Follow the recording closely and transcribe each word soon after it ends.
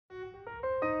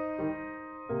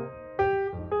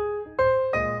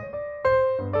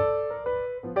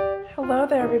Hello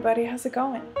there everybody, how's it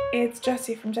going? It's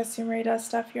Jessie from Jessie Marie Does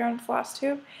Stuff here on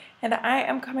Flosstube, and I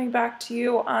am coming back to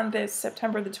you on this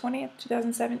September the 20th,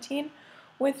 2017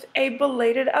 with a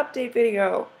belated update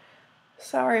video.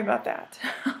 Sorry about that.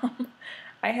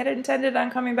 I had intended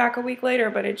on coming back a week later,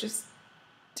 but it just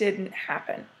didn't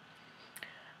happen.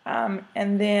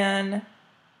 And then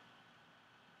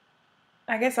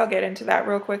I guess I'll get into that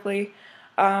real quickly.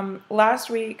 Last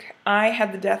week I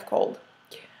had the death cold.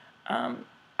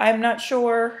 I'm not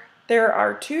sure. There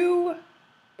are two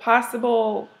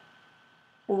possible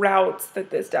routes that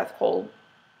this death cold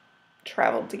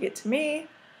traveled to get to me.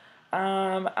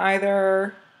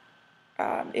 Either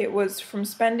it was from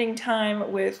spending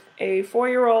time with a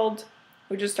 4-year-old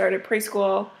who just started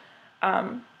preschool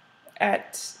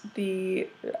at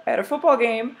a football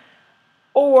game,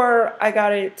 or I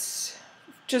got it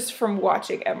just from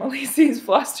watching Emily C's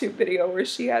Flosstube video where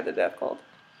she had the death cold.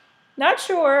 Not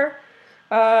sure.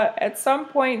 At some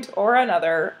point or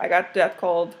another, I got death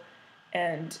cold,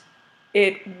 and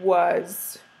it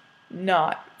was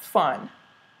not fun.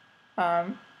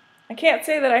 I can't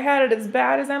say that I had it as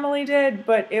bad as Emily did,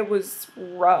 but it was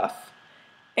rough.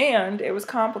 And it was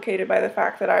complicated by the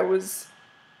fact that I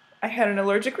had an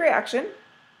allergic reaction.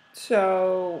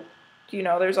 So, you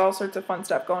know, there's all sorts of fun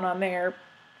stuff going on there.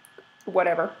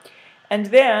 Whatever. And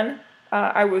then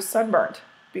I was sunburned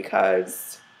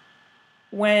because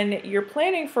when you're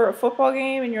planning for a football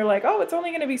game and you're like, oh, it's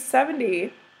only going to be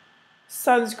 70,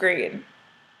 sunscreen.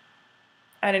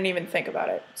 I didn't even think about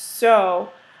it.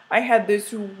 So I had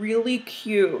this really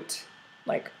cute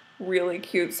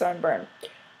sunburn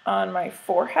on my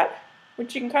forehead,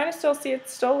 which you can kind of still see.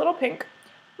 It's still a little pink.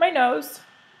 My nose,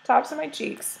 tops of my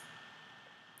cheeks,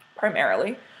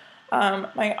 primarily.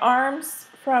 My arms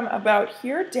from about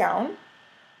here down,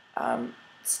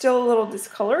 still a little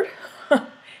discolored.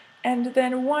 And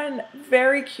then one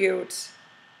very cute,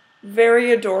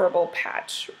 very adorable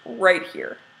patch right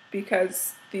here,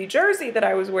 because the jersey that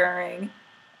I was wearing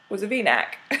was a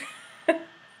V-neck.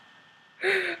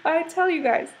 I tell you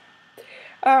guys.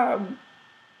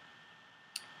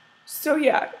 So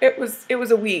yeah, it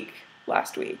was a week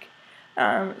last week.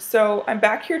 So I'm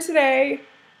back here today,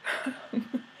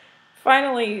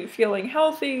 finally feeling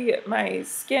healthy. My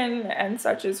skin and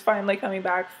such is finally coming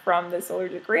back from this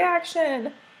allergic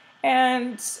reaction.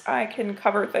 And I can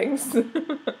cover things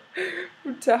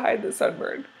to hide the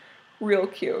sunburn. Real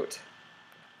cute.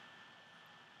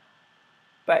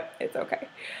 But it's okay.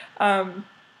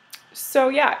 So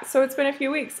yeah, so it's been a few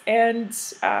weeks, and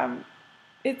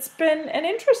it's been an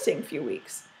interesting few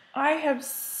weeks. I have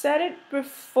said it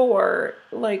before,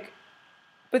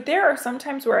 but there are some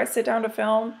times where I sit down to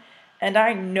film and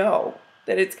I know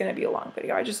that it's going to be a long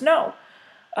video. I just know.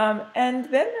 And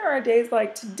then there are days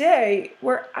like today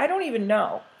where I don't even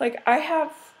know. Like I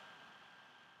have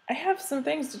some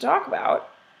things to talk about,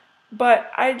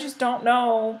 but I just don't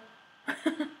know.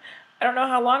 I don't know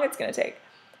how long it's going to take.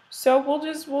 So we'll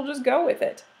just go with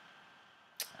it.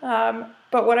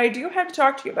 But what I do have to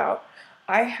talk to you about,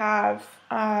 I have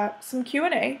some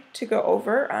Q&A to go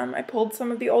over. I pulled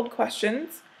some of the old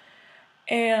questions,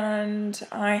 and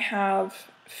I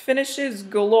have finishes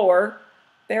galore.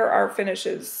 There are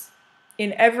finishes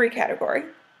in every category.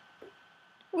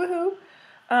 Woohoo!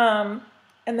 And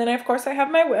then, of course, I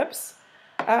have my whips.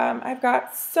 I've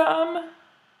got some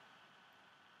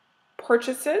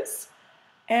purchases,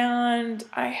 and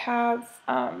I have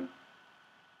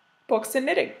books and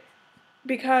knitting.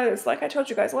 Because, like I told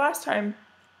you guys last time,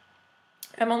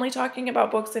 I'm only talking about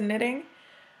books and knitting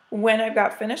when I've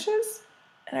got finishes,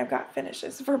 and I've got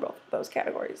finishes for both of those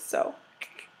categories, so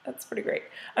that's pretty great.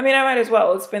 I mean, I might as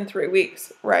well. It's been 3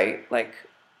 weeks, right? Like,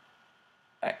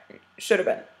 I should have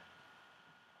been.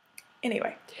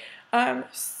 Anyway,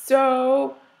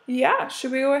 so yeah,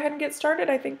 should we go ahead and get started?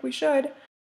 I think we should.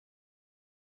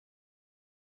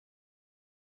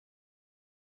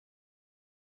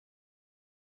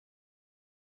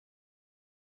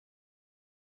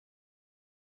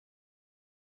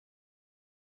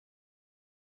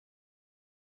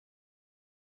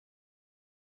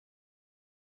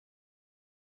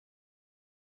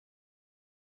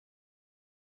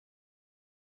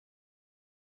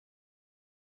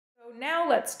 So now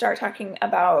let's start talking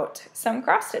about some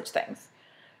cross-stitch things.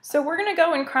 So we're going to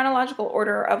go in chronological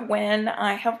order of when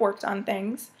I have worked on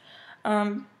things.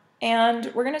 And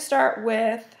we're going to start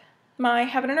with my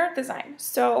Heaven and Earth design.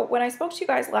 So when I spoke to you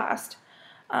guys last,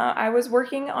 I was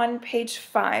working on page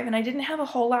 5, and I didn't have a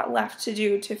whole lot left to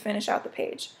do to finish out the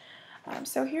page.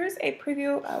 So here's a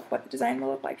preview of what the design will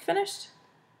look like finished.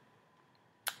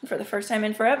 For the first time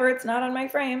in forever, it's not on my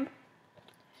frame.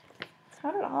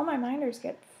 How did all my minders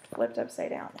get flipped upside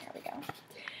down. There we go.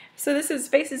 So this is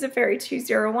Faces of Fairy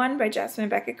 201 by Jasmine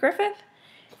Beckett Griffith.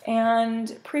 And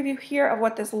preview here of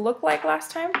what this looked like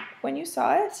last time when you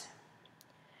saw it.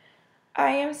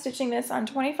 I am stitching this on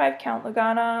 25 count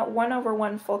Lugana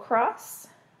 1/1 full cross.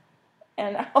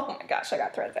 And oh my gosh, I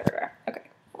got threads everywhere. Okay,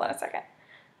 hold on a second.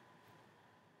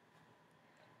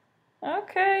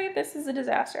 Okay, this is a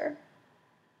disaster.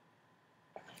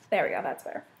 There we go, that's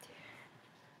better.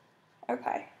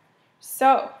 Okay,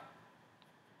 so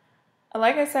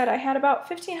like I said, I had about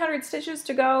 1,500 stitches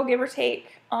to go, give or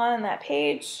take, on that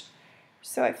page.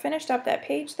 So I finished up that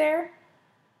page there.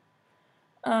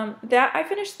 I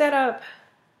finished that up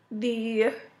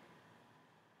let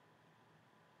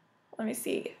me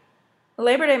see,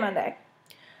 Labor Day Monday.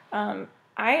 I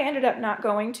ended up not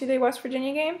going to the West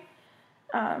Virginia game.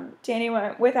 Danny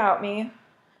went without me.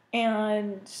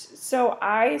 And so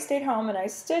I stayed home and I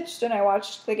stitched and I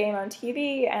watched the game on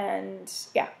TV, and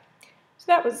yeah. So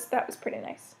that was pretty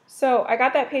nice. So I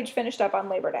got that page finished up on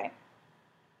Labor Day.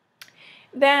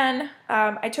 Then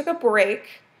I took a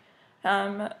break,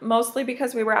 mostly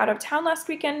because we were out of town last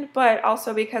weekend, but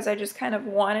also because I just kind of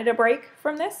wanted a break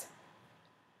from this.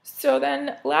 So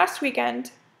then last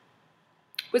weekend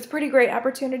was a pretty great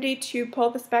opportunity to pull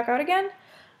this back out again.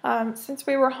 Since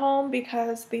we were home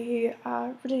because the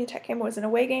Virginia Tech game was an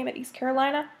away game at East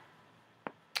Carolina.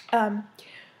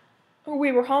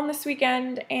 We were home this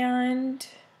weekend, and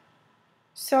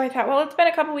so I thought, well, it's been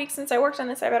a couple weeks since I worked on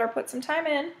this, I better put some time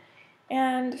in.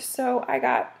 And so I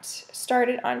got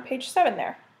started on page 7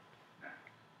 there.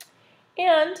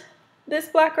 And this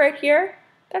black right here,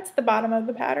 that's the bottom of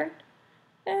the pattern.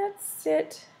 That's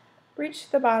it.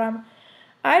 Reached the bottom.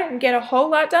 I didn't get a whole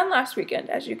lot done last weekend,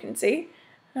 as you can see.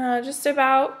 Just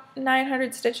about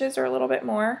 900 stitches or a little bit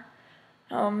more.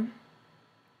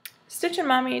 Stitch and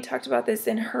Mommy talked about this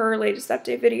in her latest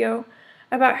update video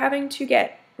about having to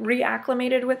get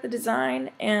reacclimated with the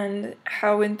design, and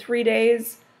how in 3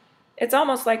 days, it's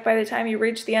almost like by the time you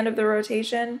reach the end of the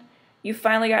rotation, you've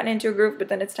finally gotten into a groove, but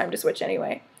then it's time to switch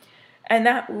anyway. And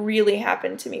that really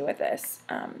happened to me with this,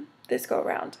 this go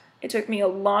around. It took me a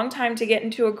long time to get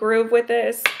into a groove with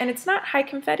this, and it's not high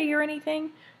confetti or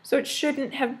anything, so it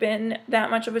shouldn't have been that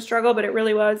much of a struggle, but it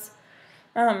really was.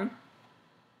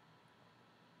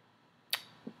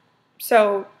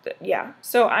 So yeah,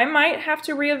 so I might have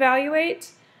to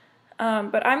reevaluate,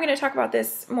 but I'm going to talk about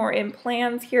this more in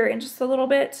plans here in just a little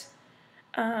bit.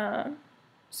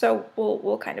 So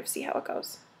we'll kind of see how it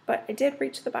goes. But I did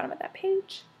reach the bottom of that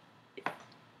page.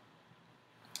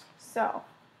 So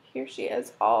here she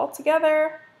is all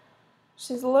together.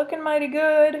 She's looking mighty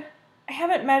good. I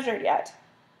haven't measured yet.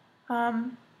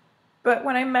 But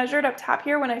when I measured up top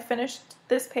here, when I finished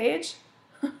this page,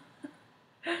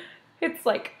 it's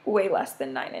like way less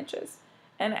than 9 inches.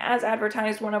 And as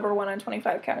advertised, 1/1 on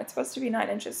 25 count, it's supposed to be 9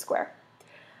 inches square.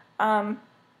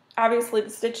 Obviously the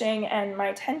stitching and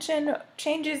my tension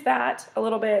changes that a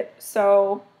little bit,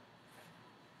 so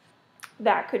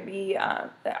that could be, I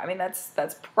mean,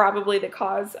 that's probably the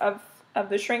cause of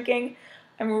the shrinking.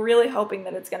 I'm really hoping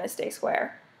that it's going to stay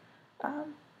square.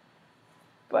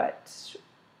 But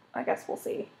I guess we'll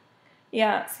see.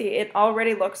 Yeah, see, it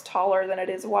already looks taller than it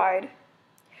is wide.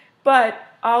 But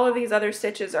all of these other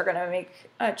stitches are going to make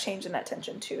a change in that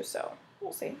tension too, so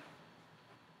we'll see.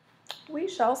 We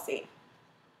shall see.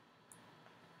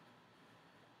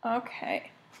 Okay,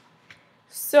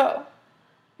 so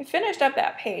I finished up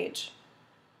that page,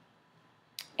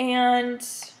 and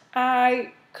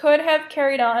I could have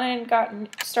carried on and gotten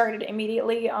started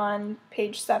immediately on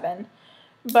page 7,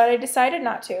 but I decided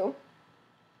not to.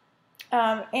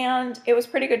 And it was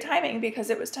pretty good timing because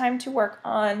it was time to work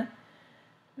on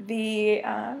the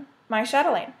my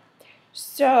chatelaine.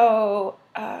 So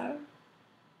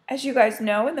as you guys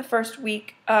know, in the first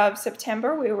week of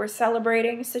September, we were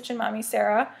celebrating Stitch and Mommy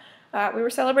Sarah. We were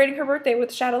celebrating her birthday with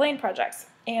chatelaine projects,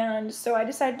 and so I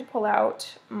decided to pull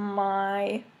out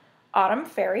my Autumn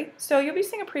Fairy. So you'll be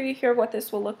seeing a preview here of what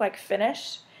this will look like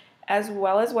finished, as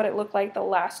well as what it looked like the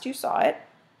last you saw it.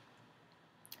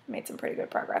 Made some pretty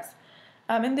good progress.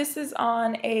 And this is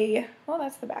on a, well,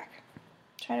 that's the back. I'm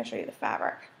trying to show you the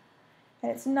fabric.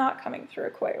 And it's not coming through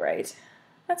quite right.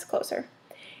 That's closer.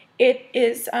 It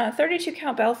is 32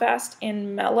 count Belfast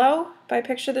in Mellow by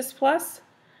Picture This Plus.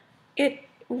 It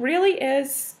really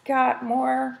is got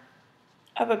more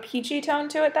of a peachy tone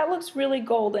to it. That looks really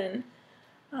golden.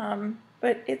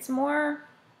 But it's more,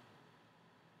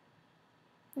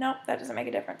 nope, that doesn't make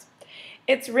a difference.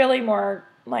 It's really more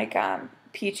like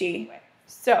peachy.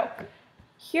 So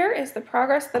here is the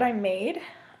progress that I made.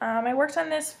 I worked on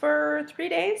this for 3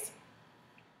 days,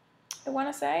 I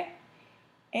want to say,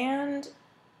 and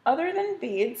other than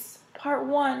beads, part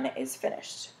 1 is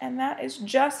finished. And that is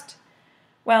just,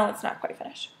 well, it's not quite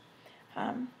finished.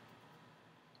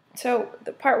 So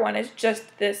the part 1 is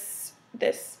just this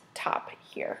top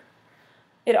here.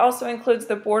 It also includes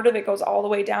the border that goes all the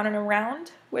way down and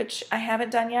around, which I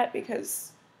haven't done yet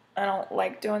because I don't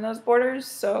like doing those borders,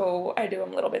 so I do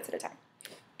them little bits at a time.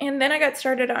 And then I got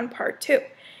started on part 2.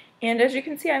 And as you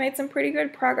can see, I made some pretty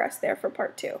good progress there for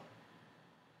part 2.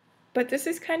 But this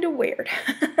is kind of weird.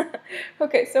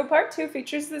 Okay, so part 2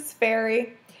 features this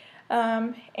fairy.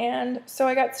 And so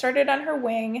I got started on her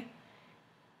wing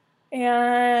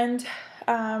and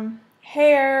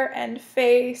hair and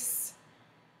face,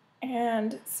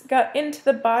 and got into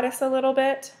the bodice a little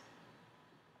bit.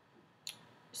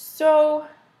 So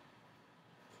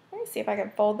let me see if I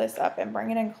can fold this up and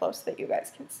bring it in close so that you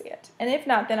guys can see it. And if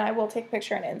not, then I will take a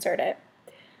picture and insert it.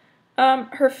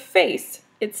 Her face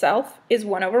itself is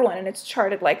 1/1, and it's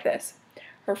charted like this.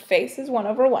 Her face is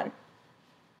 1/1,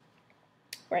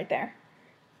 right there.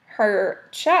 Her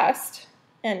chest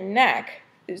and neck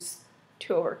is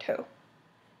 2/2,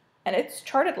 and it's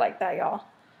charted like that, y'all,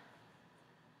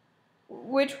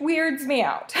 which weirds me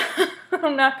out.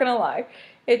 I'm not gonna lie.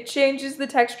 It changes the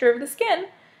texture of the skin,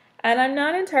 and I'm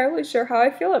not entirely sure how I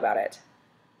feel about it.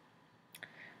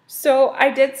 So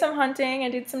I did some hunting, I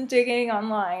did some digging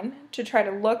online to try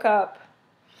to look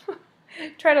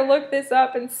this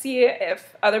up and see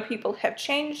if other people have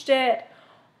changed it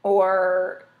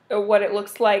or what it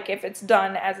looks like if it's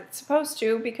done as it's supposed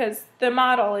to, because the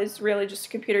model is really just a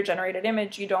computer-generated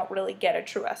image. You don't really get a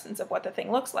true essence of what the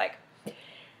thing looks like.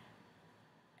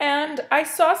 And I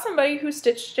saw somebody who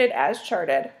stitched it as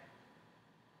charted,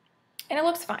 and it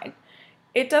looks fine.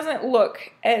 It doesn't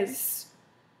look as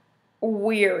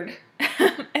weird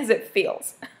as it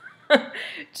feels.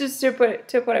 Just to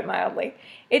put it mildly.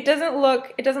 It doesn't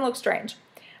look strange.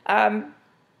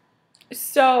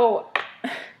 So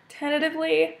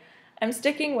tentatively I'm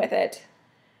sticking with it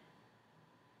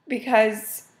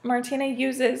because Martina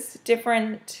uses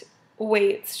different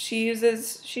weights. She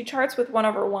charts with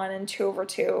 1/1 and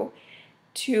 2/2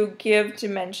 to give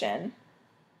dimension.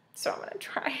 So I'm gonna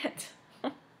try it.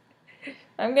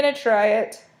 I'm gonna try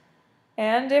it,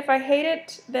 and if I hate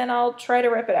it, then I'll try to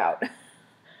rip it out.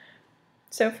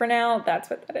 So for now, that's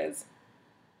what that is.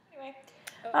 Anyway,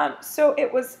 so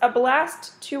it was a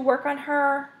blast to work on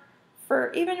her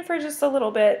even for just a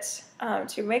little bit,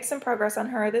 to make some progress on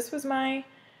her. This was my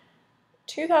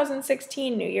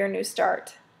 2016 New Year, New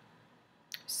Start.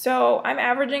 So I'm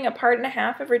averaging a part and a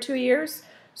half every 2 years.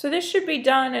 So this should be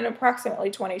done in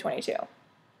approximately 2022.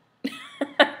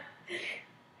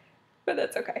 But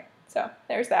that's okay. So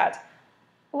there's that.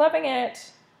 Loving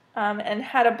it, and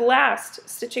had a blast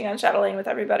stitching on chatelaine with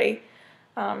everybody.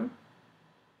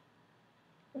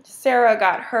 Sarah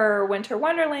got her Winter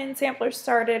Wonderland sampler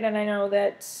started, and I know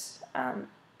that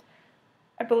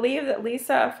I believe that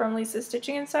Lisa from Lisa's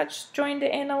Stitching and Such joined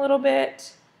in a little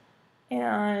bit,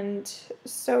 and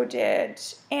so did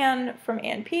Anne from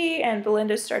Ann P, and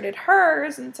Belinda started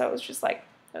hers, and so it was just like,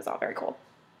 it was all very cool.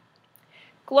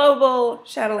 Global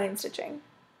chatelaine stitching,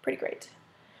 pretty great.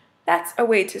 That's a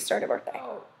way to start a birthday.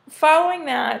 Following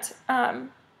that,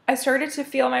 I started to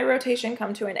feel my rotation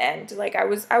come to an end. Like I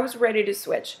was ready to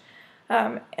switch.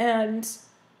 And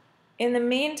in the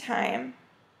meantime,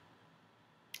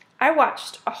 I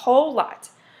watched a whole lot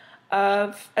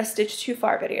of A Stitch Too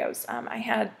Far videos. I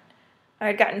had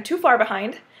gotten too far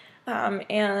behind,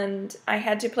 and I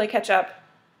had to play catch up.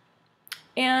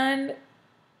 And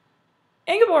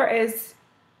Ingeborg is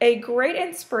a great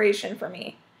inspiration for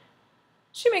me.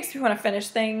 She makes me want to finish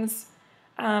things.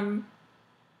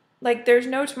 Like there's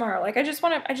no tomorrow. Like I just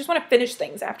want to finish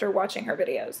things after watching her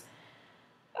videos.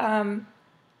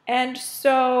 And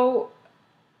so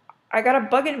I got a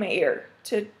bug in my ear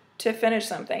to finish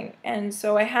something. And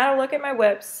so I had a look at my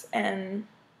whips, and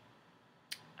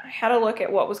I had a look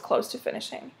at what was close to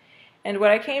finishing. And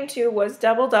what I came to was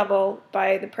Double Double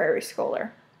by the Prairie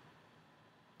Schooler.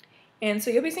 And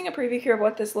so you'll be seeing a preview here of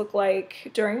what this looked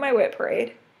like during my whip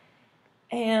parade.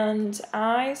 And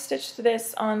I stitched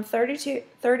this on 30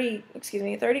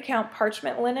 count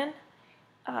parchment linen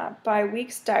by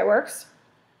Weeks Dye Works.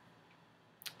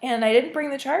 And I didn't bring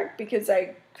the chart because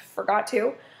I forgot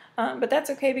to, but that's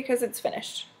okay because it's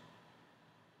finished.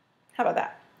 How about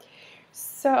that?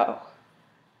 So,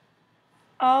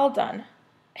 all done.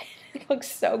 It looks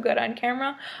so good on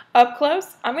camera. Up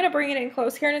close, I'm going to bring it in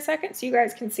close here in a second so you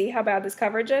guys can see how bad this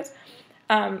coverage is.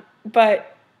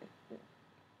 But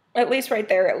at least right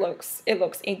there, it looks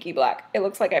inky black. It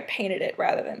looks like I painted it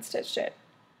rather than stitched it,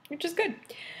 which is good.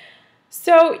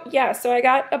 So yeah, so I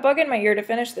got a bug in my ear to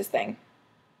finish this thing.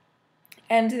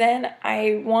 And then what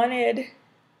I wanted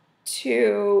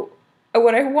to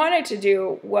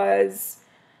do was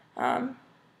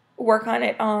work on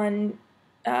it on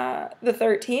the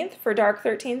 13th for dark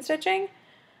 13 stitching.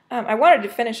 I wanted to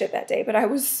finish it that day, but I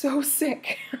was so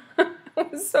sick. I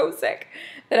was so sick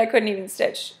that I couldn't even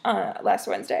stitch last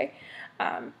Wednesday.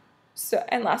 And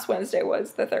last Wednesday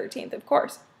was the 13th, of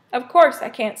course. Of course, I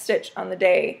can't stitch on the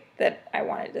day that I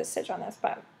wanted to stitch on this,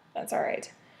 but that's all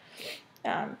right.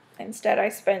 Instead, I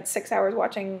spent 6 hours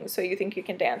watching So You Think You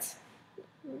Can Dance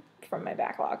from my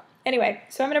backlog. Anyway,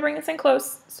 so I'm going to bring this in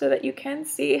close so that you can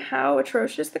see how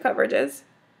atrocious the coverage is.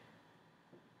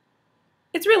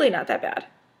 It's really not that bad.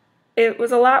 It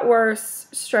was a lot worse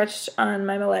stretched on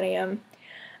my Millennium.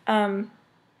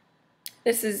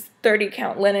 This is 30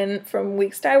 count linen from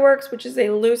Weeks Dye Works, which is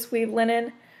a loose weave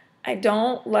linen. I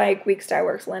don't like Weeks Dye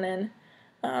Works linen,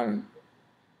 and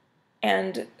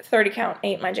 30 count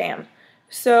ain't my jam.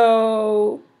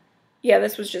 So yeah,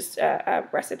 this was just a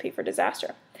recipe for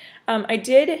disaster.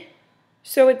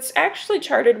 So it's actually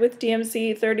charted with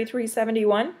DMC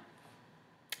 3371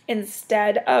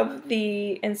 instead of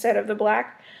the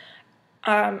black.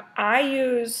 I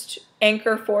used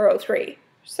Anchor 403,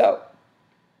 so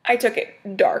I took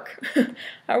it dark.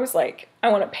 I was like, I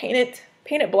want to paint it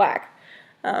black.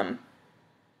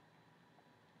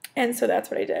 And so that's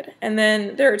what I did. And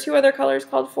then there are two other colors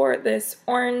called for it, this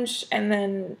orange and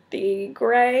then the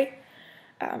gray.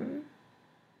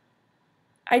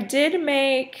 I did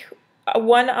make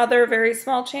one other very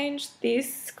small change.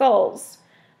 These skulls,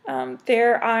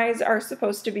 their eyes are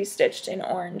supposed to be stitched in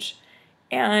orange.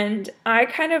 And I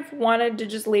kind of wanted to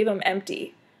just leave them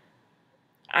empty.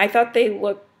 I thought they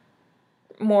looked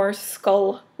more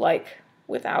skull-like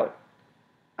without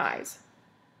eyes.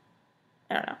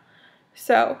 I don't know.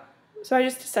 So I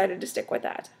just decided to stick with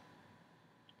that.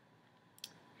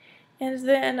 And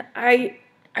then I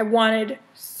wanted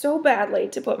so badly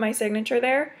to put my signature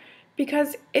there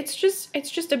because it's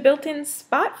just a built-in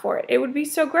spot for it. It would be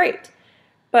so great.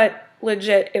 But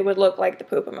legit, it would look like the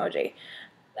poop emoji.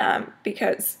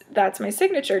 Because that's my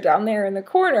signature down there in the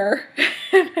corner.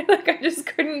 Like, I just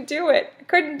couldn't do it. I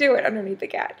couldn't do it underneath the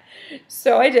cat.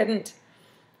 So I didn't.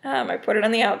 I put it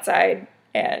on the outside,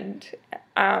 and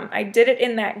I did it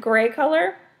in that gray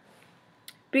color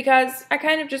because I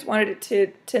kind of just wanted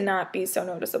it to not be so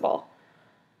noticeable.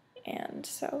 And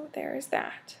so there's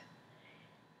that.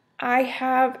 I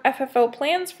have FFO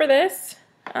plans for this.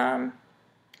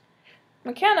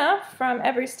 McKenna from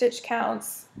Every Stitch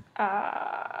Counts,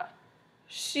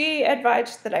 she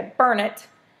advised that I burn it,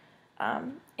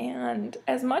 and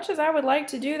as much as I would like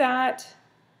to do that,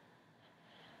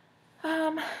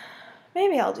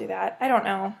 maybe I'll do that. I don't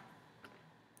know.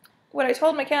 What I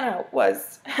told McKenna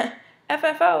was,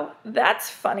 FFO, that's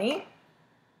funny.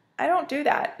 I don't do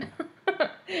that.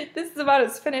 This is about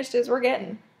as finished as we're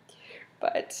getting.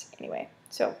 But anyway,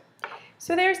 so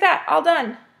there's that, all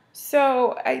done.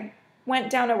 So I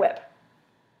went down a whip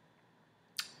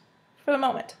for the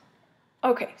moment.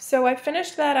 Okay, so I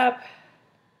finished that up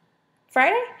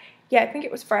Friday? Yeah, I think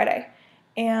it was Friday.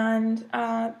 And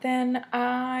then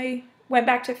I went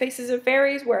back to Faces of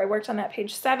Fairies where I worked on that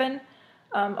page 7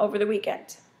 over the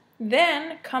weekend.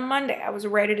 Then, come Monday, I was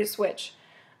ready to switch.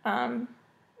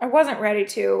 I wasn't ready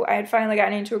to. I had finally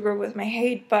gotten into a groove with my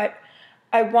hate, but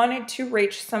I wanted to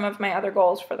reach some of my other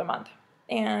goals for the month.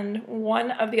 And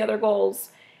one of the other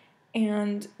goals,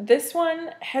 and this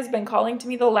one has been calling to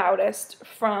me the loudest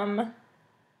from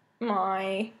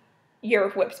my Year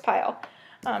of Whips pile.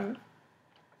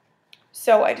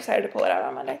 So I decided to pull it out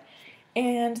on Monday.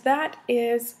 And that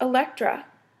is Electra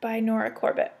by Nora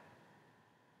Corbett.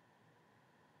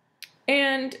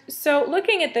 And so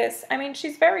looking at this, I mean,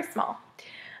 she's very small.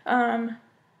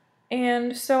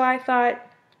 And so I thought,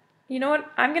 you know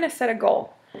what, I'm going to set a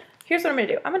goal. Here's what I'm going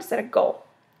to do. I'm going to set a goal.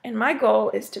 And my goal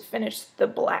is to finish the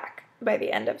black by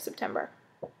the end of September.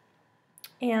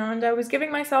 And I was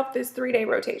giving myself this 3-day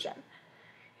rotation.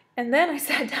 And then I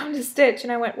sat down to stitch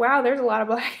and I went, wow, there's a lot of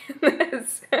black in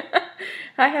this.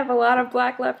 I have a lot of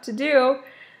black left to do.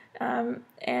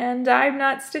 And I'm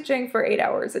not stitching for 8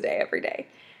 hours a day every day.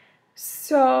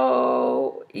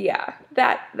 So yeah,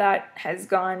 that has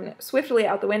gone swiftly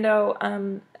out the window.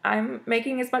 I'm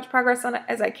making as much progress on it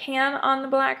as I can on the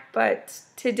black, but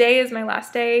today is my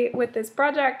last day with this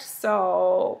project,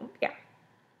 so yeah,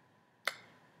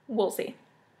 we'll see.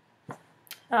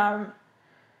 And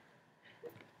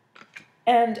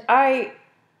I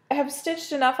have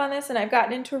stitched enough on this, and I've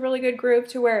gotten into a really good groove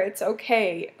to where it's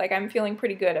okay. Like, I'm feeling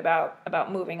pretty good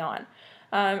about moving on.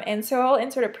 And so I'll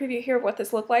insert a preview here of what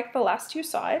this looked like the last you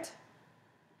saw it.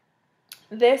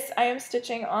 This I am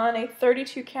stitching on a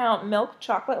 32 count milk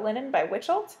chocolate linen by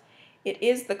Witchelt. It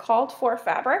is the called for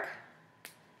fabric,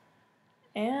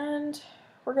 and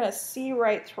we're going to see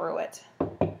right through it.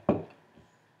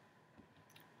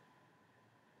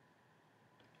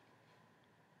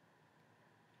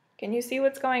 Can you see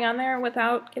what's going on there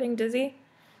without getting dizzy?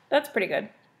 That's pretty good.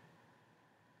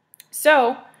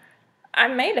 So, I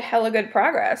made a hella good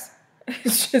progress.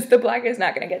 It's just the black is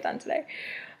not going to get done today.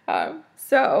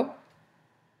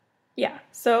 Yeah,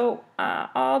 so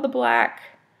all the black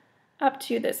up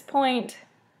to this point,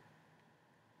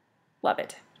 love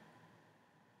it.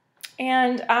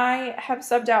 And I have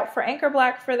subbed out for anchor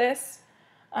black for this,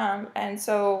 and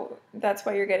so that's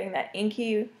why you're getting that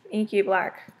inky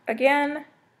black again.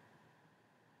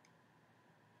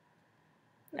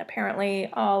 And apparently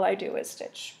all I do is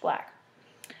stitch black.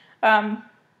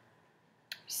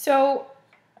 So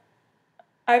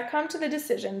I've come to the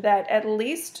decision that at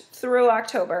least through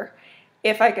October,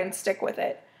 if I can stick with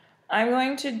it, I'm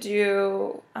going to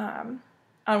do, on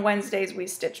Wednesdays we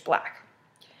stitch black.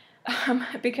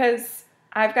 Because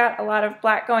I've got a lot of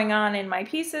black going on in my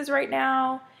pieces right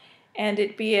now, and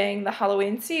it being the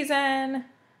Halloween season,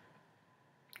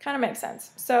 kind of makes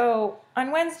sense. So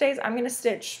on Wednesdays I'm going to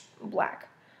stitch black,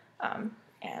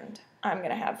 and I'm going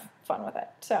to have fun with it.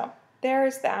 So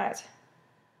there's that.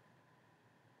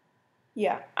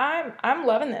 Yeah, I'm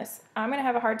loving this. I'm going to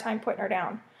have a hard time putting her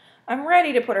down. I'm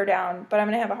ready to put her down, but I'm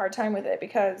going to have a hard time with it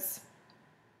because,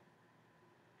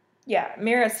 yeah,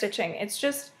 mirror stitching, it's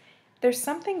just, there's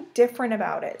something different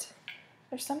about it.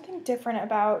 There's something different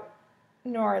about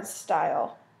Nora's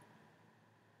style.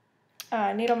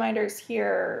 Needleminders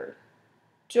here,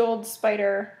 Jeweled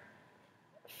Spider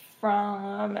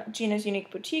from Gina's Unique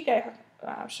Boutique. I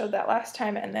showed that last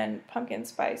time, and then Pumpkin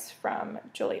Spice from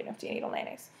Julia Nifty Needle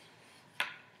Nannies.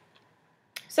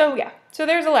 So yeah, so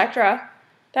there's Electra.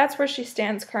 That's where she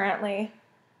stands currently.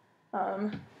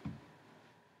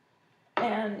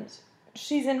 And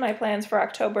she's in my plans for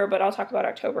October, but I'll talk about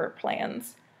October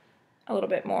plans a little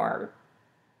bit more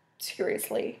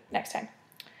seriously next time.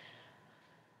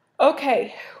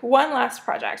 Okay, one last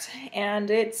project,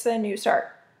 and it's a new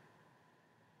start.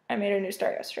 I made a new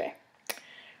start yesterday.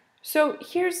 So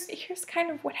here's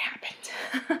kind of what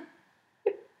happened.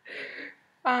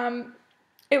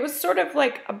 It was sort of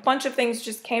like a bunch of things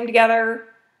just came together,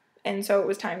 and so it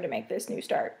was time to make this new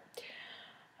start.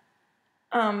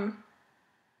 I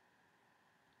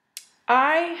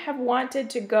have wanted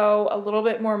to go a little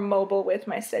bit more mobile with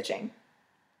my stitching.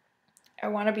 I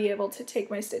want to be able to take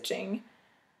my stitching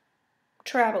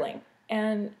traveling.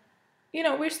 And, you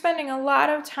know, we're spending a lot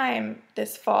of time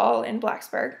this fall in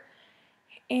Blacksburg,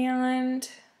 and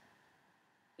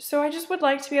so I just would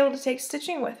like to be able to take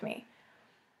stitching with me.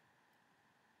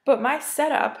 But my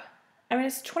setup, I mean,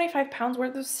 it's 25 pounds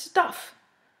worth of stuff.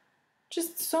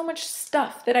 Just so much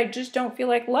stuff that I just don't feel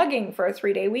like lugging for a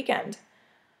 3-day weekend.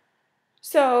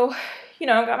 So, you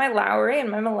know, I've got my Lowry and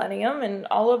my Millennium and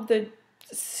all of the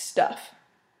stuff,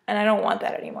 and I don't want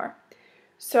that anymore.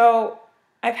 So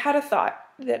I've had a thought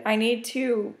that I need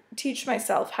to teach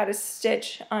myself how to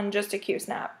stitch on just a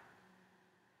Q-snap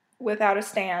without a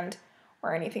stand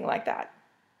or anything like that.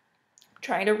 I'm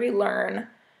trying to relearn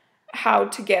how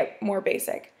to get more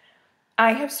basic.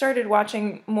 I have started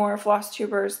watching more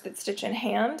Flosstubers that stitch in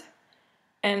hand,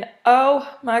 and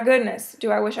oh my goodness,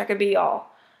 do I wish I could be y'all.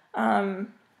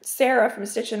 Sarah from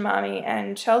Stitchin' Mommy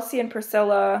and Chelsea and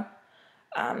Priscilla,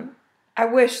 I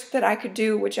wish that I could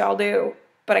do what y'all do,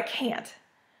 but I can't.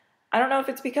 I don't know if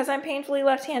it's because I'm painfully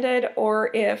left-handed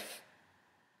or if,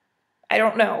 I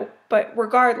don't know, but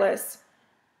regardless,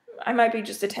 I might be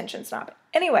just attention snob.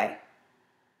 Anyway,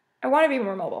 I want to be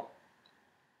more mobile.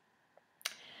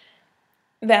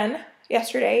 Then,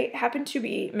 yesterday happened to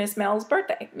be Miss Mel's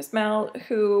birthday. Miss Mel,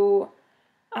 who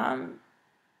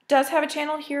does have a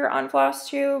channel here on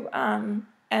Flosstube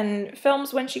and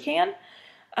films when she can.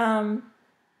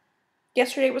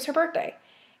 Yesterday was her birthday,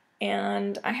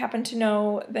 and I happen to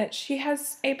know that she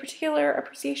has a particular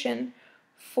appreciation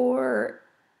for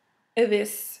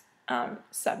this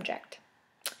subject.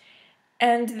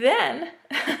 And then,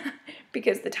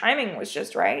 because the timing was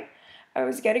just right, I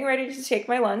was getting ready to take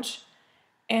my lunch,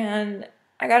 and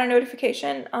I got a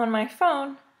notification on my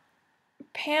phone.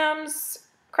 Pam's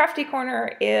Crafty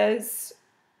Corner is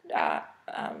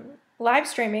live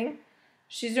streaming.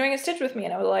 She's doing a stitch with me,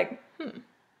 and I was like,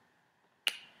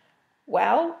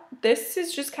 well, this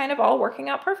is just kind of all working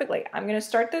out perfectly. I'm going to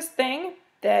start this thing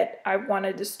that I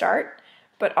wanted to start,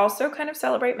 but also kind of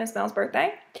celebrate Miss Mel's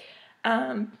birthday.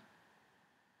 And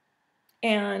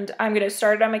I'm going to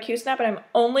start it on my Q-snap, and I'm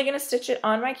only going to stitch it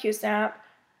on my Q-snap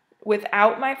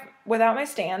without my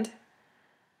stand.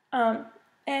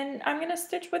 And I'm going to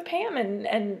stitch with Pam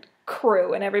and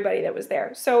crew and everybody that was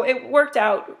there. So it worked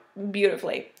out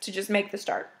beautifully to just make the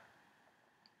start.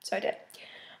 So I did.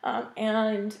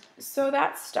 And so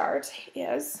that start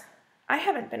is, I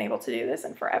haven't been able to do this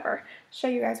in forever. Show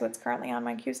you guys what's currently on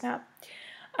my Q-snap.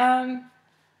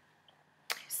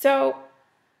 So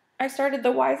I started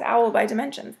the Wise Owl by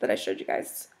Dimensions that I showed you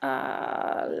guys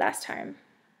last time.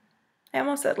 I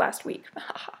almost said last week.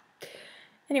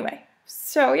 Anyway,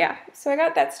 so yeah, so I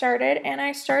got that started, and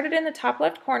I started in the top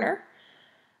left corner.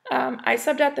 I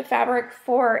subbed out the fabric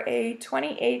for a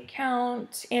 28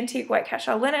 count antique white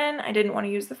cashel linen. I didn't want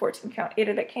to use the 14 count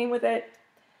Aida that came with it.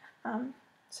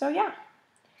 So yeah,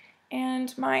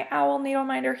 and my owl needle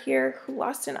minder here who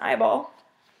lost an eyeball.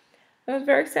 It was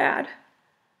very sad.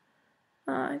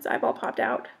 His eyeball popped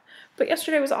out. But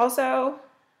yesterday was also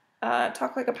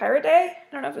Talk Like a Pirate Day.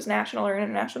 I don't know if it was national or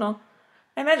international.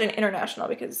 I imagine international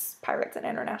because pirates in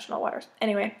international waters.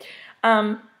 Anyway,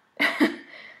 I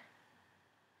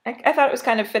thought it was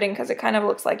kind of fitting because it kind of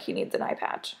looks like he needs an eye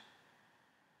patch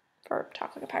for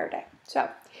Talk Like a Pirate Day. So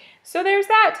there's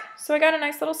that. So I got a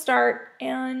nice little start,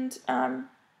 and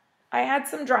I had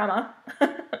some drama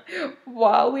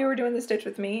while we were doing the stitch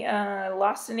with me.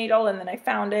 Lost a needle, and then I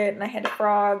found it, and I had a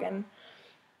frog, and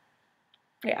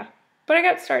yeah. But I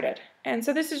got started. And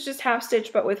so this is just half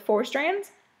stitch, but with 4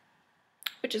 strands,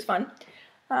 which is fun.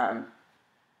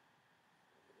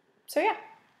 So yeah.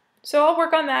 So I'll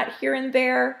work on that here and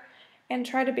there and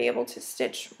try to be able to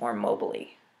stitch more mobily.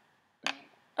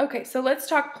 Okay, so let's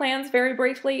talk plans very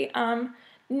briefly.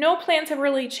 No plans have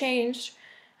really changed.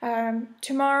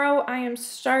 Tomorrow I am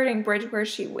starting Bridge Where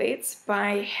She Waits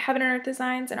by Heaven and Earth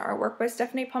Designs and artwork by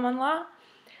Stephanie Pomonla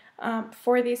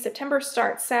for the September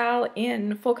start sale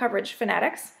in Full Coverage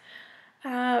Fanatics.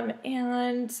 And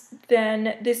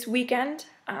then this weekend,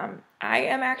 I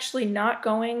am actually not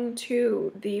going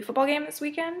to the football game this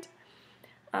weekend.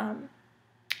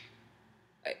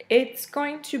 It's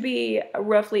going to be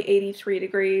roughly 83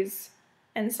 degrees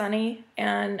and sunny,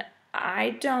 and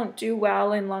I don't do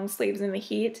well in long sleeves in the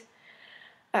heat.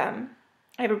 I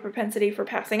have a propensity for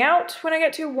passing out when I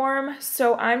get too warm,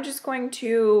 so I'm just going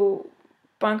to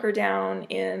bunker down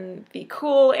in the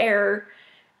cool air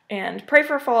and pray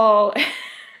for fall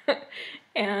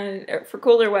and for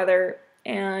cooler weather,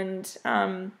 and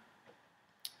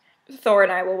Thor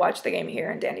and I will watch the game here,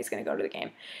 and Danny's going to go to the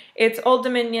game. It's Old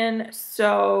Dominion,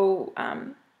 so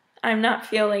I'm not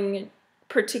feeling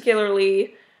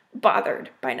particularly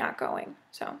bothered by not going.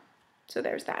 So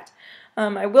there's that.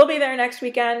 I will be there next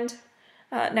weekend.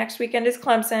 Next weekend is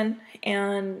Clemson,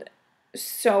 and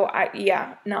so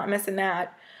yeah, not missing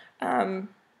that.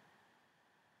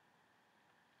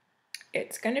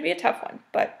 It's going to be a tough one,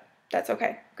 but that's okay.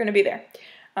 I'm going to be there.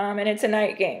 And it's a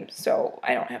night game, so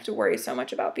I don't have to worry so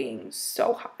much about being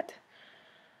so hot.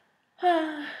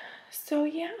 So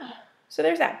yeah. So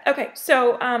there's that. Okay,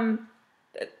 so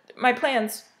my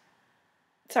plans.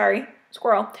 Sorry,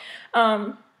 squirrel.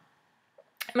 I'm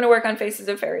going to work on Faces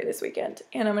of Fairy this weekend,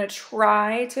 and I'm going to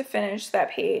try to finish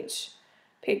that page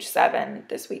 7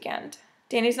 this weekend.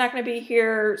 Danny's not going to be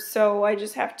here, so I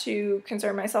just have to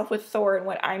concern myself with Thor and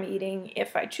what I'm eating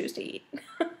if I choose to eat.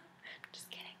 Just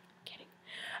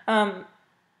kidding.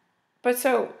 But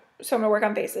so I'm going to work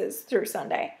on Faces through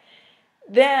Sunday.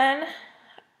 Then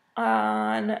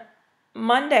on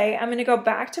Monday, I'm going to go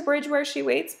back to Bridge Where She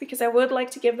Waits because I would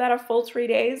like to give that a full 3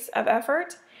 days of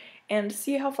effort and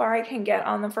see how far I can get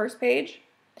on the first page.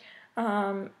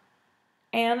 Anne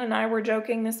and I were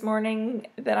joking this morning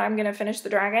that I'm going to finish the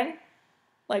dragon,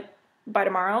 like, by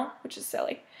tomorrow, which is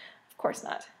silly. Of course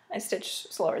not. I stitch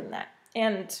slower than that.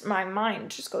 And my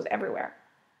mind just goes everywhere.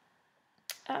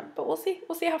 But we'll see.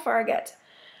 We'll see how far I get.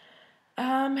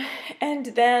 And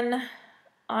then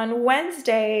on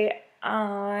Wednesday,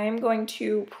 I'm going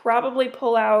to probably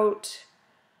pull out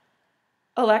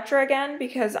Electra again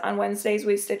because on Wednesdays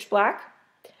we stitch black.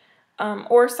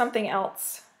 Or something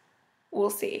else. We'll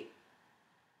see.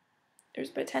 There's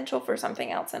potential for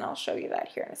something else, and I'll show you that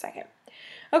here in a second.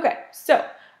 Okay, so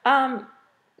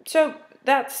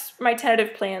that's my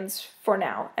tentative plans for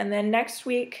now. And then next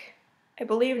week, I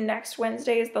believe next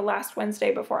Wednesday is the last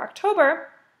Wednesday before October.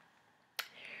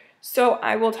 So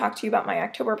I will talk to you about my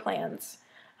October plans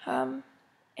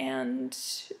and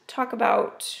talk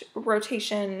about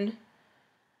rotation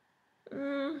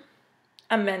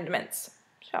amendments,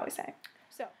 shall we say.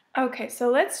 Okay, so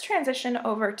let's transition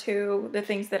over to the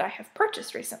things that I have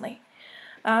purchased recently.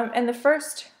 And the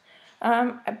first,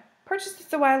 I purchased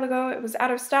this a while ago. It was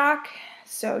out of stock,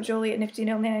 so Julie at Nifty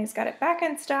Nail Nanny's got it back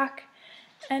in stock.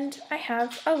 And I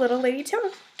have a little lady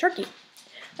turkey.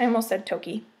 I almost said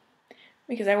toki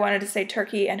because I wanted to say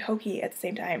turkey and hokey at the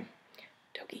same time.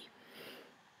 Toki.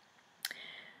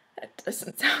 That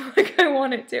doesn't sound like I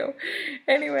want it to.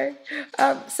 Anyway,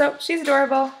 so she's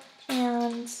adorable,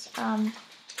 and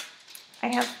I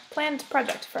have planned a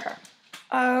project for her.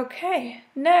 Okay,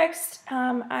 next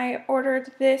I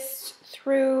ordered this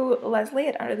through Leslie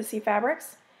at Under the Sea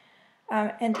Fabrics,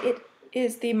 and it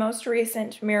is the most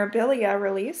recent Mirabilia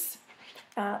release,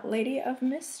 Lady of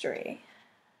Mystery.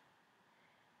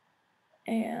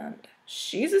 And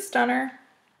she's a stunner.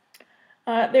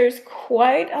 There's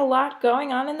quite a lot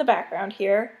going on in the background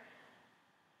here.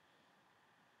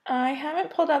 I haven't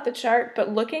pulled out the chart, but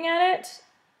looking at it,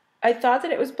 I thought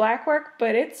that it was black work,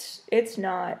 but it's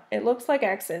not. It looks like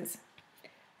X's.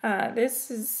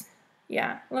 This is,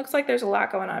 yeah, it looks like there's a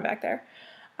lot going on back there.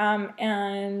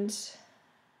 I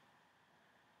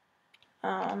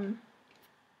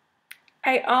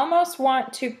almost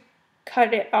want to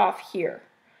cut it off here.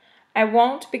 I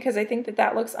won't because I think that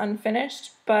that looks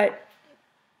unfinished, but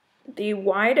the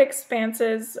wide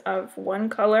expanses of one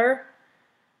color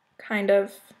kind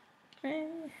of,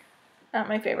 not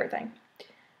my favorite thing.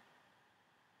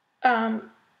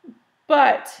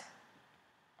 But,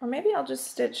 or maybe I'll just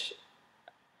stitch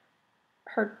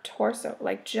her torso,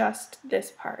 like just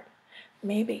this part.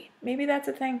 Maybe that's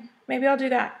a thing. Maybe I'll do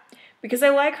that. Because I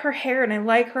like her hair and I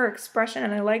like her expression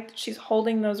and I like that she's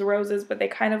holding those roses, but they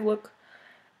kind of look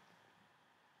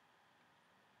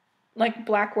like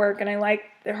black work, and I like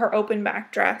her open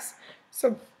back dress.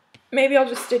 So maybe I'll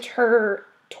just stitch her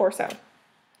torso.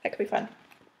 That could be fun.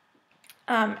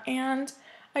 And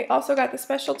I also got the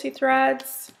specialty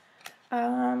threads,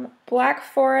 Black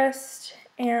Forest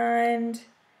and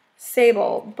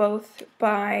Sable, both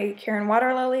by Karen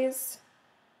Waterlilies.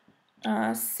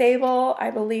 Sable,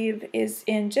 I believe, is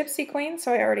in Gypsy Queen,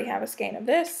 so I already have a skein of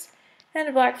this.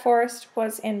 And Black Forest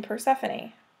was in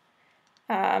Persephone.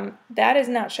 That is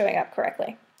not showing up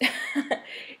correctly.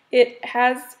 It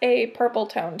has a purple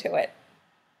tone to it.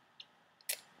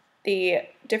 The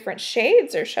different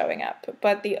shades are showing up,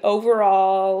 but the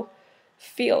overall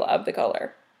feel of the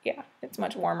color, yeah, it's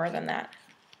much warmer than that.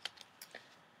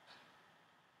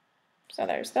 So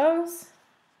there's those.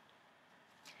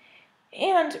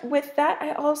 And with that,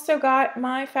 I also got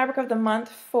my fabric of the month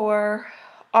for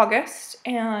August,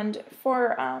 and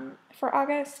for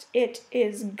August, it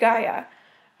is Gaia.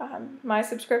 My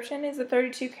subscription is a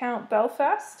 32 count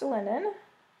Belfast linen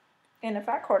in a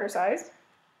fat quarter size.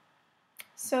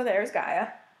 So there's Gaia.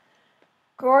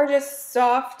 Gorgeous,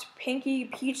 soft, pinky,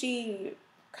 peachy,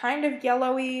 kind of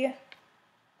yellowy,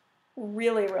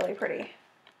 really, really pretty.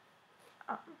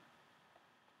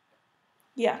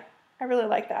 Yeah, I really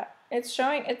like that.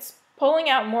 It's pulling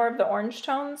out more of the orange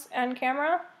tones on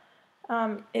camera.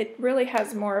 It really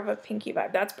has more of a pinky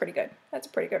vibe. That's pretty good. That's a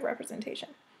pretty good representation.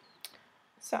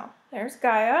 So there's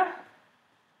Gaia.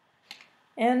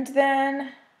 And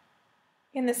then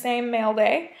in the same mail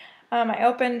day, I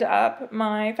opened up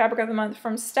my fabric of the month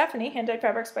from Stephanie, Hand Dyed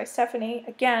Fabrics by Stephanie.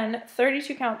 Again,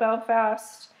 32 count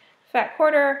Belfast, fat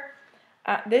quarter.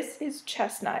 This is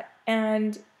Chestnut.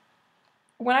 And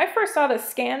when I first saw the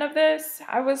scan of this,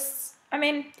 I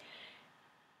mean,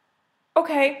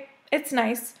 okay, it's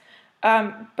nice.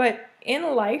 But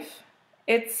in life,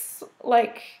 it's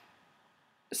like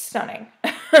stunning.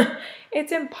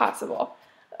 It's impossible.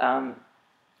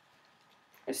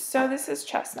 So this is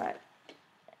Chestnut.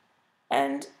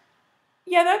 And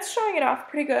yeah, that's showing it off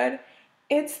pretty good.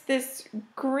 It's this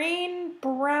green,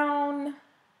 brown,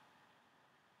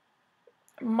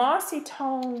 mossy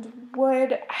toned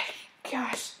wood.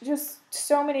 Gosh, just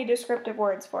so many descriptive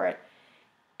words for it.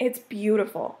 It's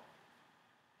beautiful.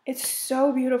 It's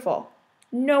so beautiful.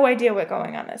 No idea what's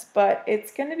going on this, but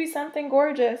it's going to be something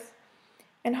gorgeous.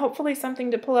 And hopefully something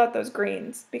to pull out those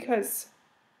greens, because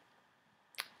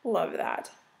love that.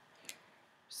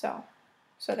 So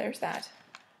there's that.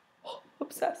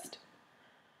 Obsessed.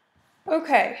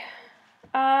 Okay.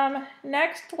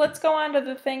 Next, let's go on to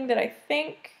the thing that I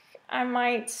think I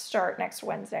might start next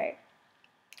Wednesday.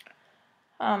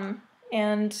 I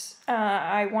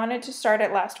wanted to start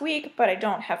it last week, but I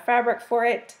don't have fabric for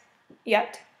it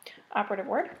yet. Operative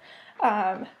word.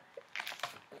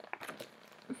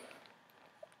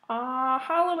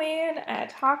 Halloween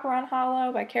at Hawk Run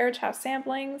Hollow by Carriage House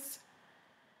Samplings.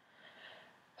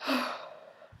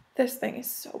 This thing is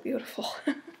so beautiful.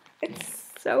 It's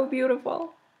so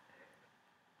beautiful.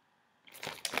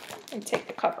 Let me take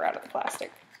the cover out of the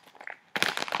plastic.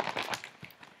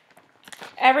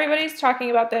 Everybody's talking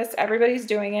about this. Everybody's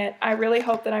doing it. I really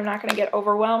hope that I'm not going to get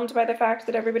overwhelmed by the fact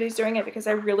that everybody's doing it, because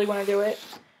I really want to do it.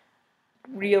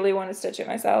 really want to stitch it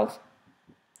myself.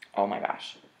 Oh my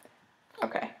gosh.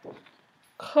 Okay.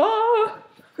 Oh,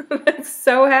 I'm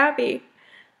so happy.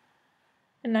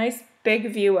 A nice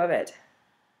big view of it.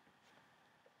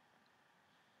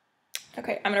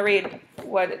 Okay, I'm gonna read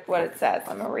what it says.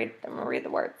 I'm gonna read the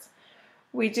words.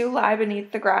 We do lie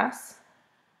beneath the grass,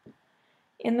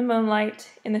 in the moonlight,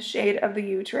 in the shade of the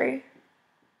yew tree.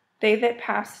 They that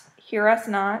pass hear us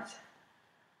not.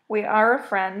 We are a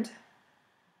friend.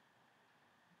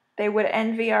 They would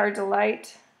envy our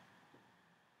delight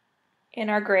in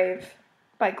our grave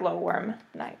by glowworm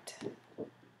night.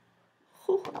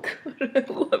 Oh God, I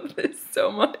love this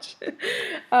so much.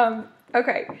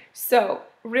 Okay, so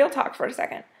real talk for a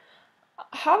second.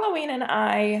 Halloween and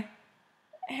I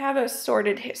have a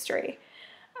sordid history.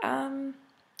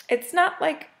 It's not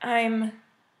like I'm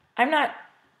not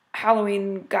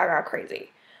Halloween gaga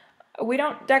crazy. We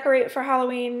don't decorate for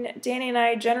Halloween. Danny and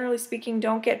I, generally speaking,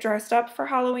 don't get dressed up for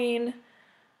Halloween.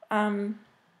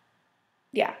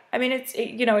 Yeah, I mean, it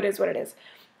is what it is.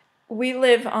 We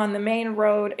live on the main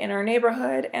road in our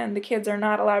neighborhood, and the kids are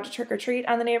not allowed to trick or treat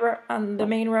on the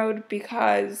main road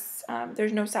because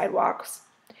there's no sidewalks.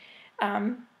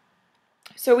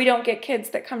 So we don't get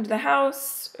kids that come to the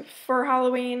house for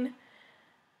Halloween.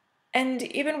 And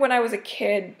even when I was a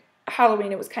kid,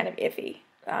 Halloween, it was kind of iffy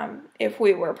if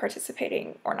we were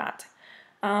participating or not.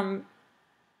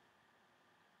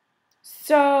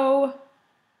 So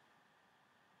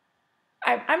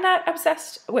I'm not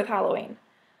obsessed with Halloween.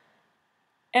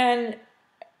 And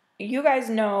you guys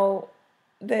know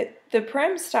that the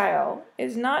prim style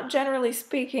is not, generally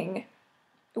speaking,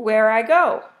 where I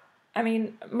go. I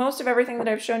mean, most of everything that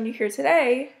I've shown you here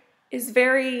today is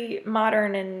very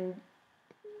modern and,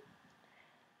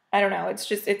 I don't know,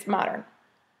 it's modern.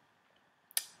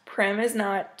 Prim is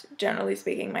not, generally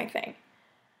speaking, my thing.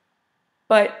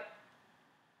 But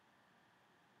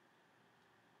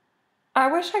I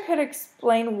wish I could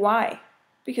explain why,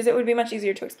 because it would be much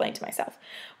easier to explain to myself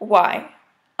why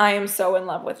I am so in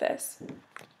love with this.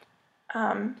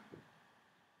 I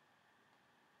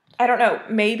don't know,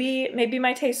 maybe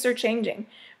my tastes are changing.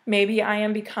 Maybe I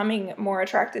am becoming more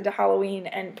attracted to Halloween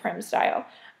and prim style.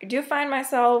 I do find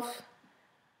myself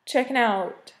checking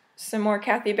out some more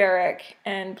Kathy Barrick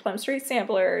and Plum Street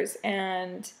samplers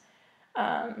and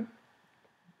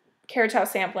Carriage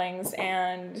House samplings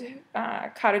and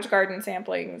Cottage Garden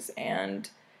samplings and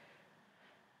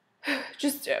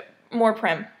just more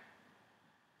prim.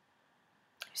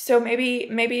 So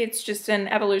maybe it's just an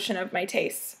evolution of my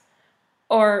tastes.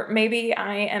 Or maybe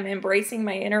I am embracing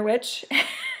my inner witch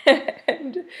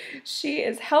and she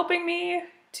is helping me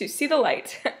to see the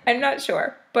light. I'm not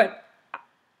sure, but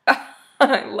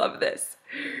I love this.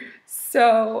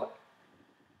 So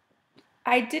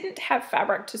I didn't have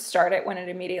fabric to start it when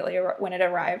it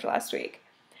arrived last week.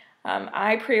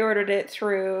 I pre-ordered it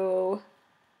through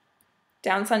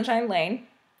Down Sunshine Lane,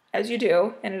 as you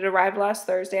do, and it arrived last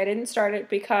Thursday. I didn't start it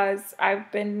because I've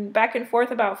been back and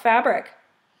forth about fabric.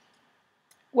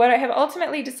 What I have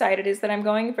ultimately decided is that I'm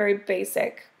going very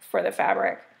basic for the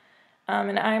fabric.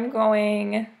 And I'm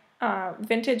going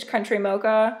Vintage Country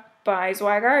Mocha by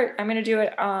Zweigart. I'm going to do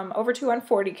it over 2 on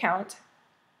 40 count,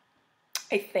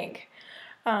 I think.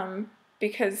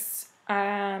 Because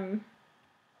I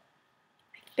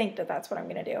think that that's what I'm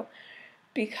going to do.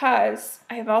 Because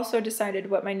I have also decided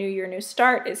what my New Year, New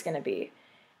Start is going to be.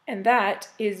 And that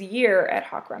is year at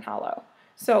Hawk Run Hollow.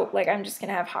 So, like, I'm just going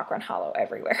to have Hawk Run Hollow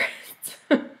everywhere.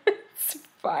 It's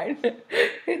fine.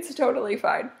 It's totally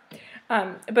fine.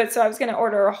 But so I was going to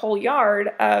order a whole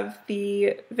yard of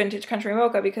the Vintage Country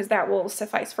Mocha because that will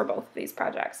suffice for both of these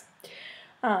projects.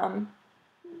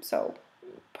 So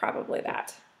probably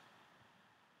that.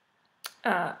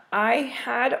 I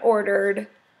had ordered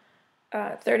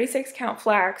 36 count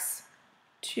flax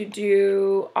to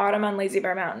do Autumn on Lazy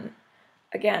Bear Mountain.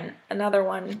 Again, another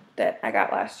one that I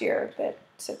got last year that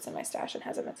sits in my stash and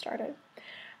hasn't been started.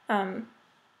 And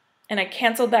I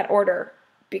canceled that order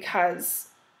because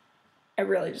I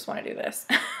really just want to do this.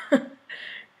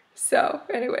 So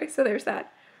anyway, so there's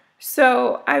that.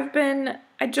 So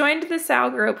I joined the Sal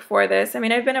group for this. I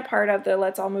mean, I've been a part of the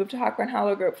Let's All Move to Hawk Run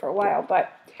Hollow group for a while,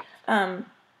 but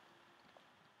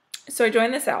so I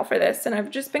joined the Sal for this, and I've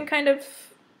just been kind of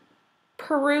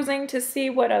perusing to see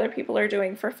what other people are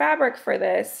doing for fabric for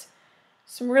this.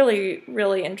 Some really,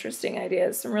 really interesting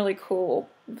ideas, some really cool,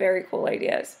 very cool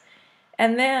ideas.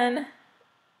 And then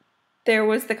there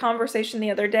was the conversation the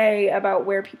other day about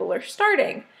where people are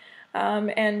starting.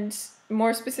 And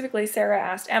more specifically, Sarah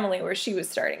asked Emily where she was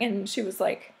starting, and she was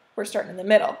like, we're starting in the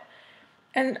middle.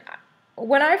 And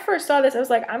when I first saw this, I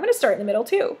was like, I'm going to start in the middle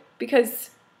too,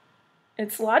 because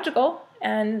it's logical,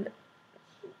 and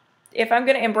if I'm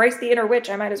going to embrace the inner witch,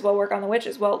 I might as well work on the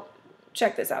witches. Well,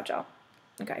 check this out, y'all.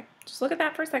 Okay, just look at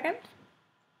that for a second.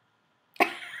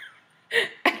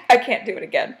 I can't do it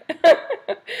again.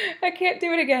 I can't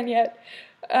do it again yet.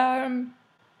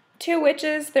 Two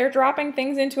witches, they're dropping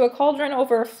things into a cauldron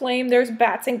over a flame. There's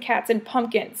bats and cats and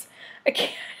pumpkins. I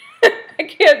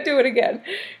can't do it again.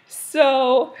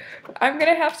 So I'm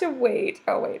going to have to wait.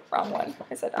 Oh, wait, wrong one.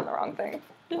 I said down the wrong thing.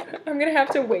 I'm going to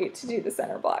have to wait to do the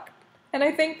center block. And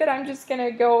I think that I'm just going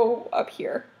to go up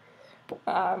here.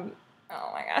 Oh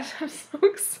my gosh, I'm so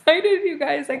excited, you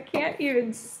guys. I can't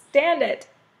even stand it.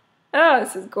 Oh,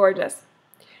 this is gorgeous.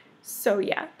 So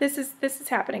yeah, this is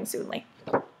happening soonly.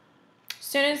 As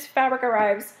soon as fabric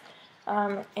arrives,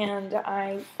 and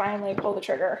I finally pull the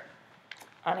trigger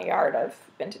on a yard of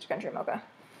vintage country mocha.